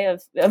tradition today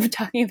of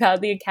talking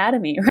about the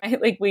academy, right?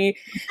 Like we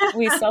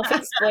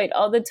self-exploit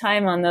all the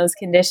time on those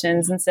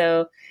conditions. And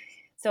so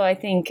I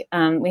think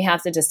we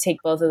have to just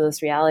take both of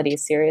those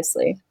realities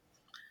seriously.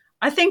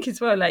 I think as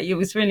well, like, it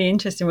was really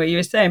interesting what you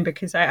were saying,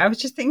 because I was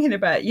just thinking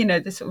about,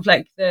 the sort of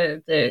like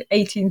the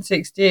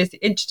 1860s, the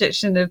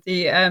introduction of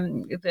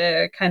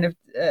the kind of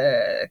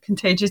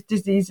Contagious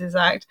Diseases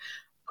Act.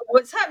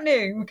 What's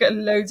happening? We've got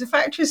loads of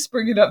factories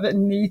springing up that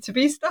need to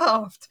be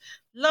staffed.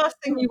 Last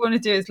thing you want to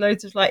do is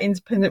loads of like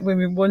independent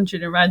women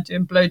wandering around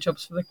doing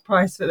blowjobs for the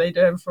price that they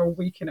do for a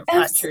week in a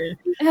factory.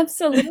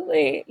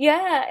 Absolutely.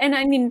 Yeah. And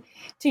I mean,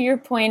 to your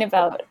point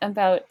about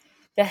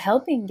the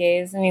helping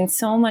gaze, I mean,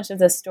 so much of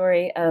the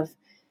story of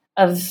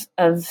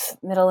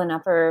middle and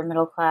upper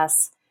middle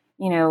class,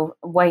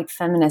 white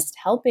feminist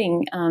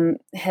helping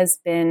has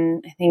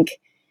been, I think,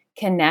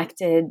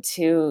 connected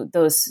to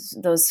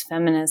those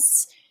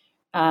feminists'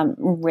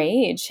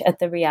 rage at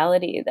the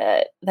reality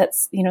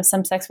that's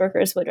some sex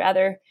workers would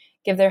rather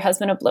give their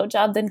husband a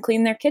blowjob than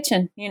clean their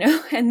kitchen,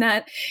 and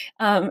that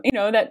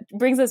that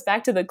brings us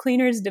back to the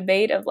cleaners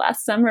debate of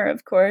last summer,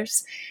 of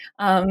course.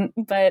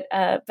 But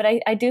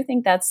I do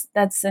think that's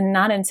a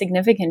not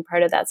insignificant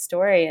part of that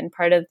story, and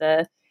part of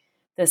the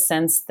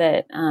sense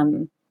that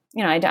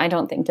I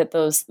don't think that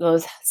those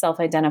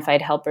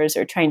self-identified helpers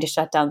are trying to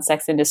shut down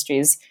sex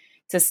industries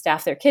to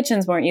staff their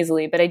kitchens more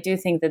easily. But I do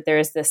think that there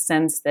is this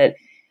sense that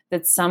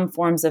some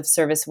forms of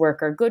service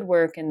work are good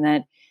work, and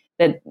that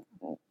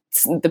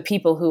the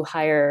people who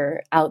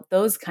hire out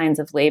those kinds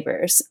of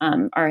labors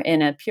are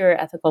in a pure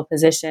ethical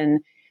position,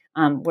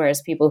 whereas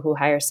people who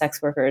hire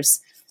sex workers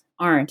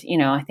aren't.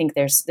 I think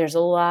there's a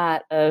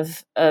lot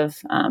of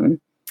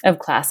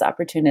class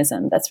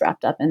opportunism that's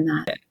wrapped up in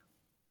that.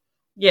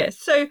 Yeah.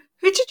 So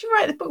who did you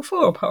write the book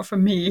for, apart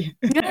from me?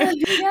 Yeah.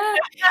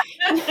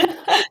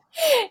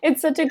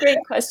 It's such a great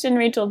question,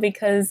 Rachel,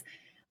 because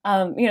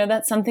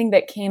that's something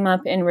that came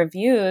up in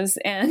reviews,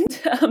 and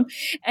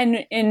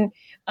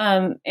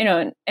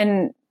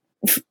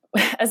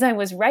as I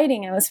was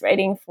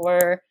writing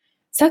for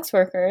sex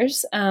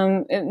workers,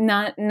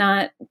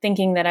 not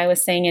thinking that I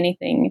was saying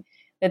anything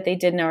that they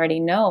didn't already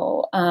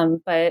know.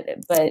 But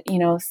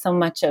so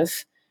much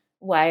of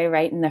why I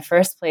write in the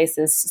first place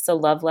is just a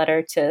love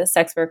letter to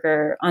sex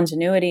worker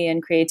ingenuity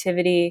and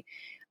creativity.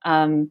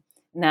 And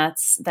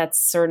that's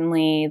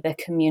certainly the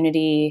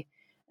community.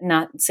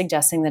 Not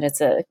suggesting that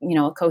it's a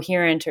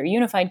coherent or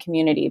unified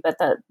community, but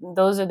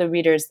those are the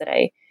readers that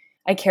I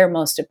care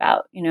most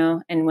about,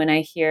 And when I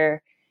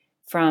hear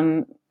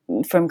from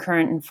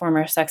current and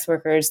former sex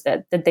workers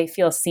that they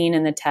feel seen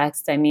in the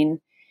text, I mean,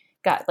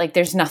 God, like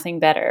there's nothing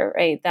better,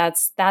 right?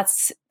 That's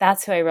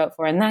who I wrote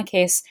for. In that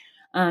case,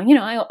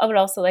 I would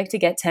also like to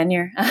get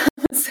tenure.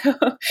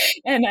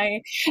 And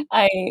I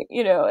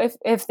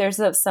if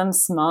there's some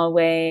small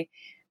way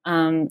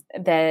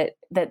that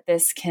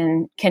this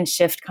can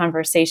shift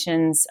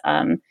conversations,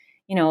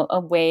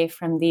 away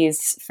from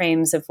these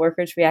frames of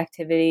workers'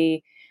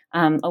 reactivity,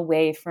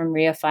 away from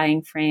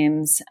reifying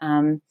frames,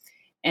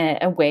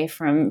 away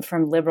from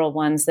liberal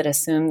ones that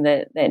assume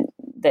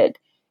that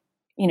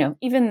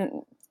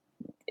even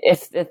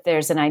if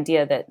there's an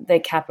idea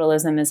that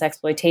capitalism is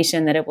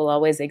exploitation, that it will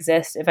always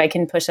exist. If I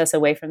can push us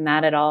away from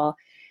that at all,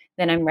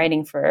 then I'm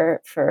writing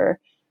for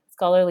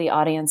scholarly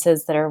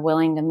audiences that are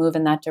willing to move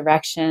in that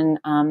direction,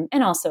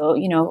 and also,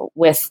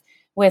 with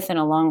and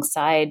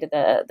alongside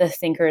the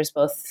thinkers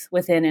both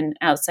within and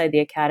outside the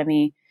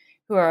academy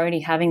who are already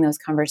having those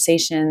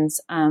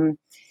conversations. And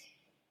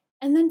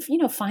then,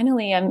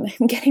 finally, I'm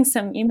getting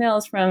some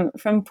emails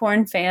from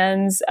porn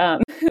fans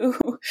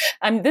who,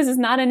 this is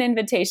not an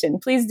invitation.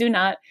 Please do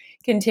not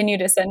continue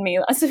to send me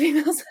lots of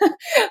emails,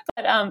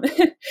 but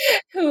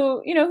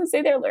who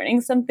say they're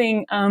learning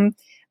something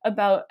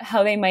about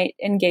how they might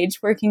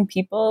engage working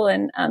people,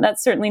 and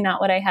that's certainly not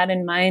what I had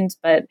in mind.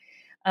 But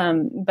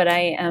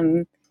I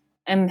am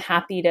am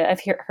happy to.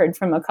 I've heard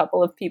from a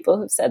couple of people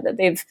who've said that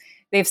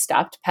they've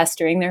stopped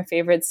pestering their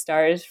favorite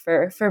stars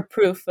for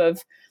proof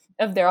of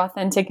their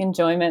authentic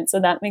enjoyment. So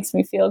that makes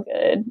me feel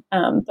good.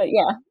 But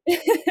yeah,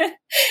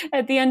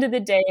 at the end of the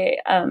day,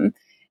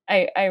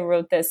 I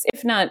wrote this,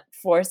 if not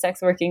for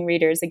sex working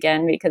readers,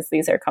 again, because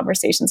these are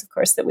conversations, of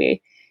course, that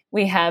we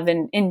have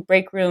in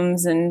break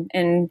rooms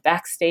and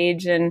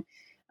backstage and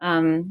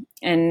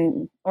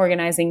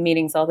organizing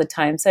meetings all the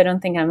time. So I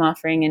don't think I'm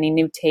offering any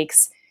new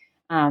takes,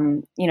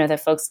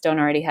 that folks don't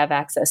already have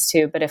access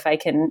to. But if I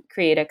can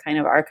create a kind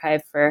of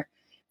archive for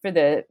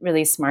the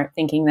really smart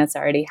thinking that's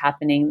already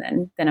happening,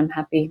 then I'm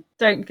happy.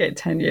 Don't get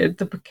tenured.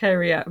 The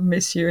precariat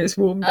miss you. It's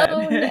warm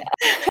down here.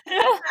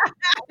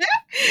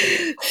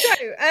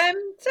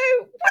 So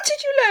what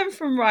did you learn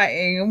from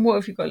writing, and what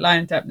have you got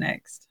lined up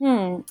next?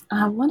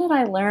 What did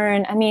I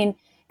learn? I mean,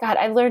 God,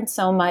 I learned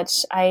so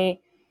much. I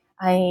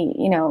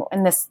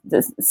and this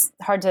it's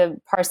hard to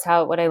parse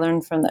out what I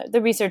learned from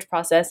the research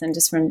process and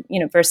just from,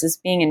 versus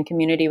being in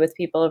community with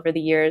people over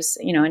the years,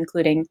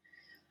 including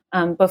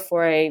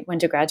before I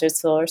went to graduate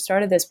school or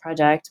started this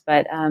project.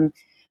 But I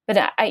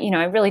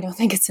really don't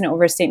think it's an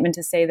overstatement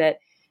to say that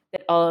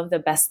all of the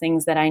best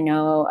things that I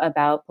know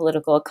about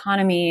political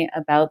economy,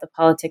 about the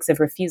politics of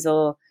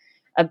refusal,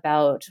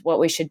 about what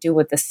we should do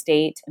with the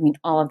state, I mean,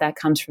 all of that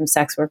comes from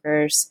sex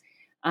workers.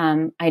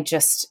 I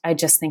just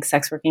think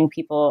sex working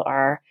people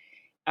are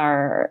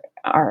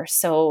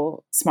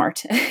so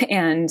smart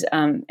and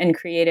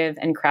creative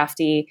and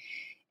crafty.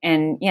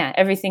 And yeah,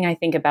 everything I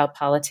think about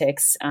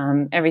politics,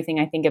 everything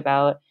I think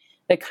about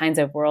the kinds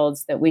of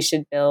worlds that we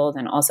should build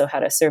and also how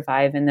to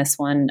survive in this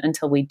one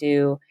until we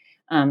do,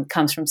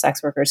 comes from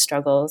sex workers'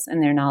 struggles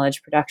and their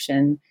knowledge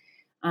production.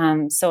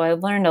 So I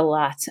learned a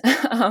lot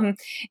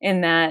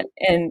in that,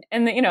 and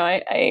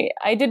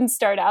I didn't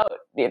start out,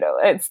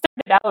 it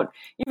started out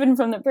even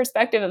from the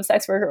perspective of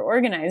sex worker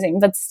organizing,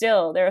 but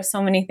still there are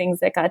so many things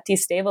that got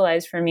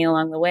destabilized for me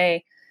along the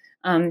way.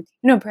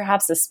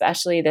 Perhaps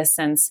especially this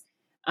sense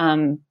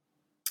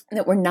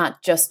that we're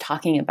not just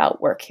talking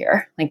about work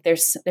here. Like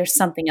there's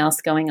something else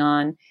going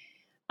on.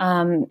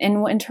 And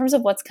in terms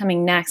of what's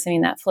coming next, I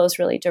mean, that flows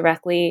really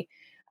directly.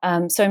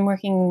 So I'm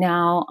working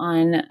now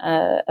on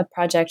a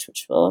project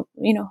which will,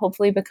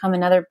 hopefully become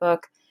another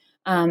book.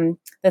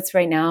 That's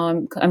right now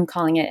I'm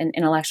calling it An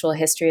Intellectual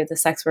History of the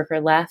Sex Worker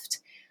Left,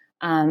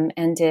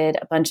 and did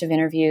a bunch of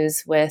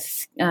interviews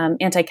with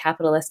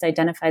anti-capitalist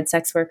identified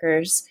sex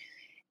workers,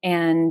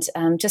 and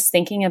just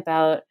thinking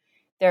about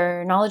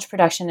their knowledge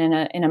production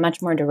in a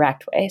much more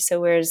direct way. So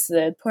whereas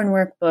the Porn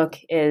Work book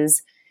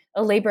is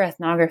a labor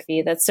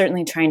ethnography that's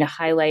certainly trying to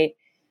highlight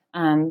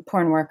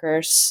porn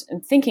workers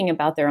and thinking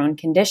about their own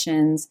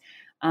conditions,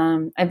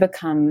 I've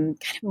become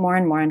kind of more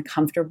and more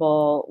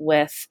uncomfortable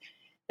with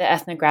the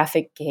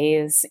ethnographic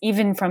gaze,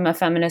 even from a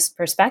feminist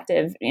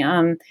perspective,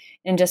 and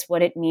just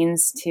what it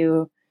means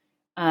to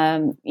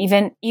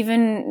even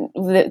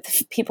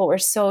the people were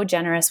so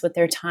generous with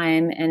their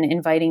time and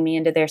inviting me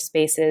into their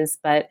spaces,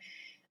 but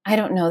I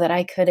don't know that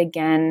I could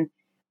again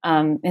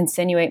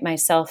insinuate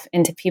myself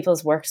into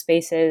people's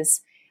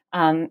workspaces.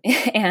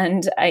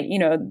 And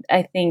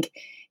I think,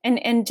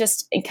 and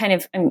just kind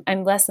of,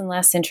 I'm less and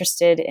less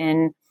interested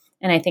in,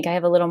 and I think I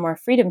have a little more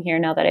freedom here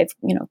now that I've,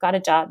 got a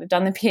job, I've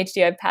done the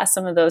PhD, I've passed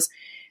some of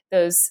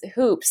those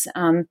hoops.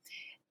 I'm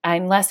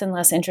less and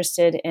less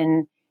interested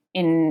in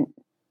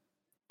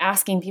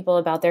asking people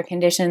about their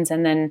conditions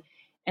and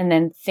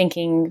then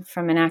thinking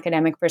from an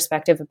academic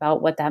perspective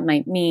about what that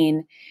might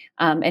mean,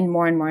 and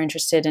more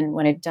interested in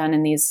what I've done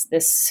in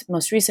this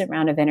most recent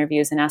round of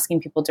interviews and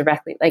asking people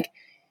directly, like,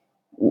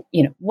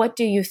 what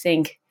do you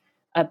think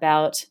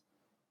about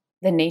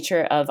the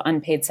nature of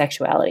unpaid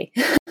sexuality?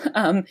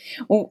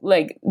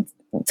 Like,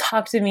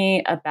 talk to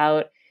me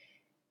about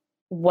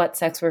what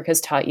sex work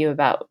has taught you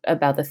about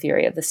the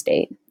theory of the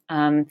state.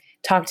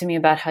 Talk to me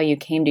about how you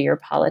came to your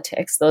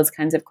politics, those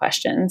kinds of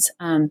questions.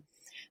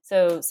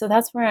 So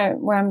that's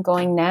where I'm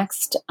going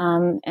next.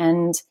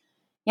 And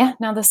yeah,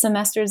 now the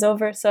semester is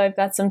over, so I've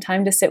got some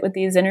time to sit with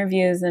these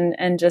interviews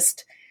and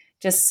just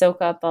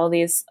soak up all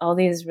these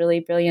really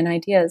brilliant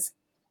ideas.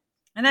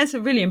 And that's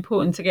really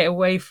important, to get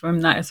away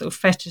from that sort of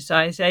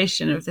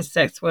fetishization of the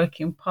sex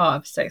working part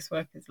of sex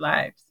workers'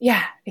 lives.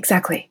 Yeah,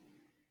 exactly.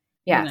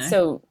 Yeah.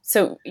 So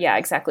yeah,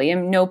 exactly.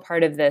 And no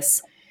part of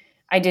this,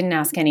 I didn't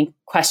ask any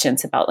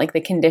questions about like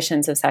the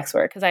conditions of sex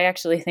work, because I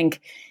actually think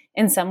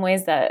in some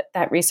ways that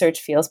research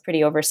feels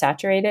pretty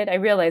oversaturated. I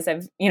realize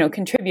I've,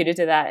 contributed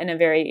to that in a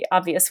very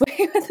obvious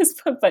way with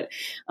this book, but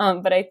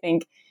I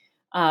think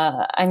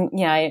I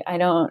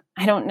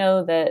don't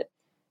know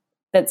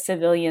that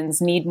civilians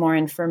need more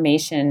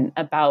information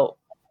about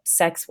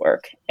sex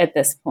work at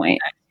this point.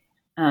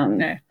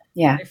 No.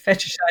 Yeah. They're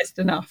fetishized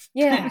enough.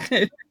 Yeah.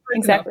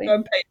 Exactly. Go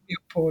and pay for your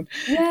porn.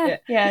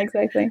 Yeah,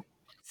 exactly.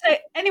 So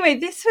anyway,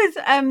 this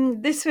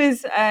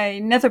was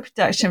another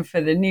production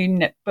for the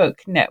new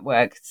book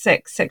network,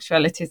 Sex,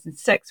 Sexualities and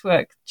Sex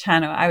Work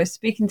channel. I was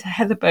speaking to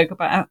Heather Berg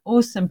about an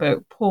awesome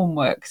book, Porn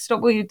Work.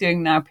 Stop what you're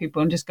doing now,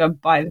 people, and just go and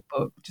buy the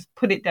book. Just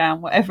put it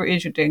down, whatever it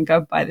is you're doing,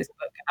 go buy this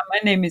book. My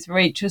name is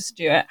Rachel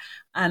Stewart,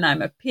 and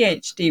I'm a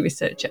PhD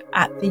researcher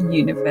at the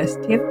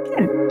University of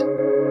Kent.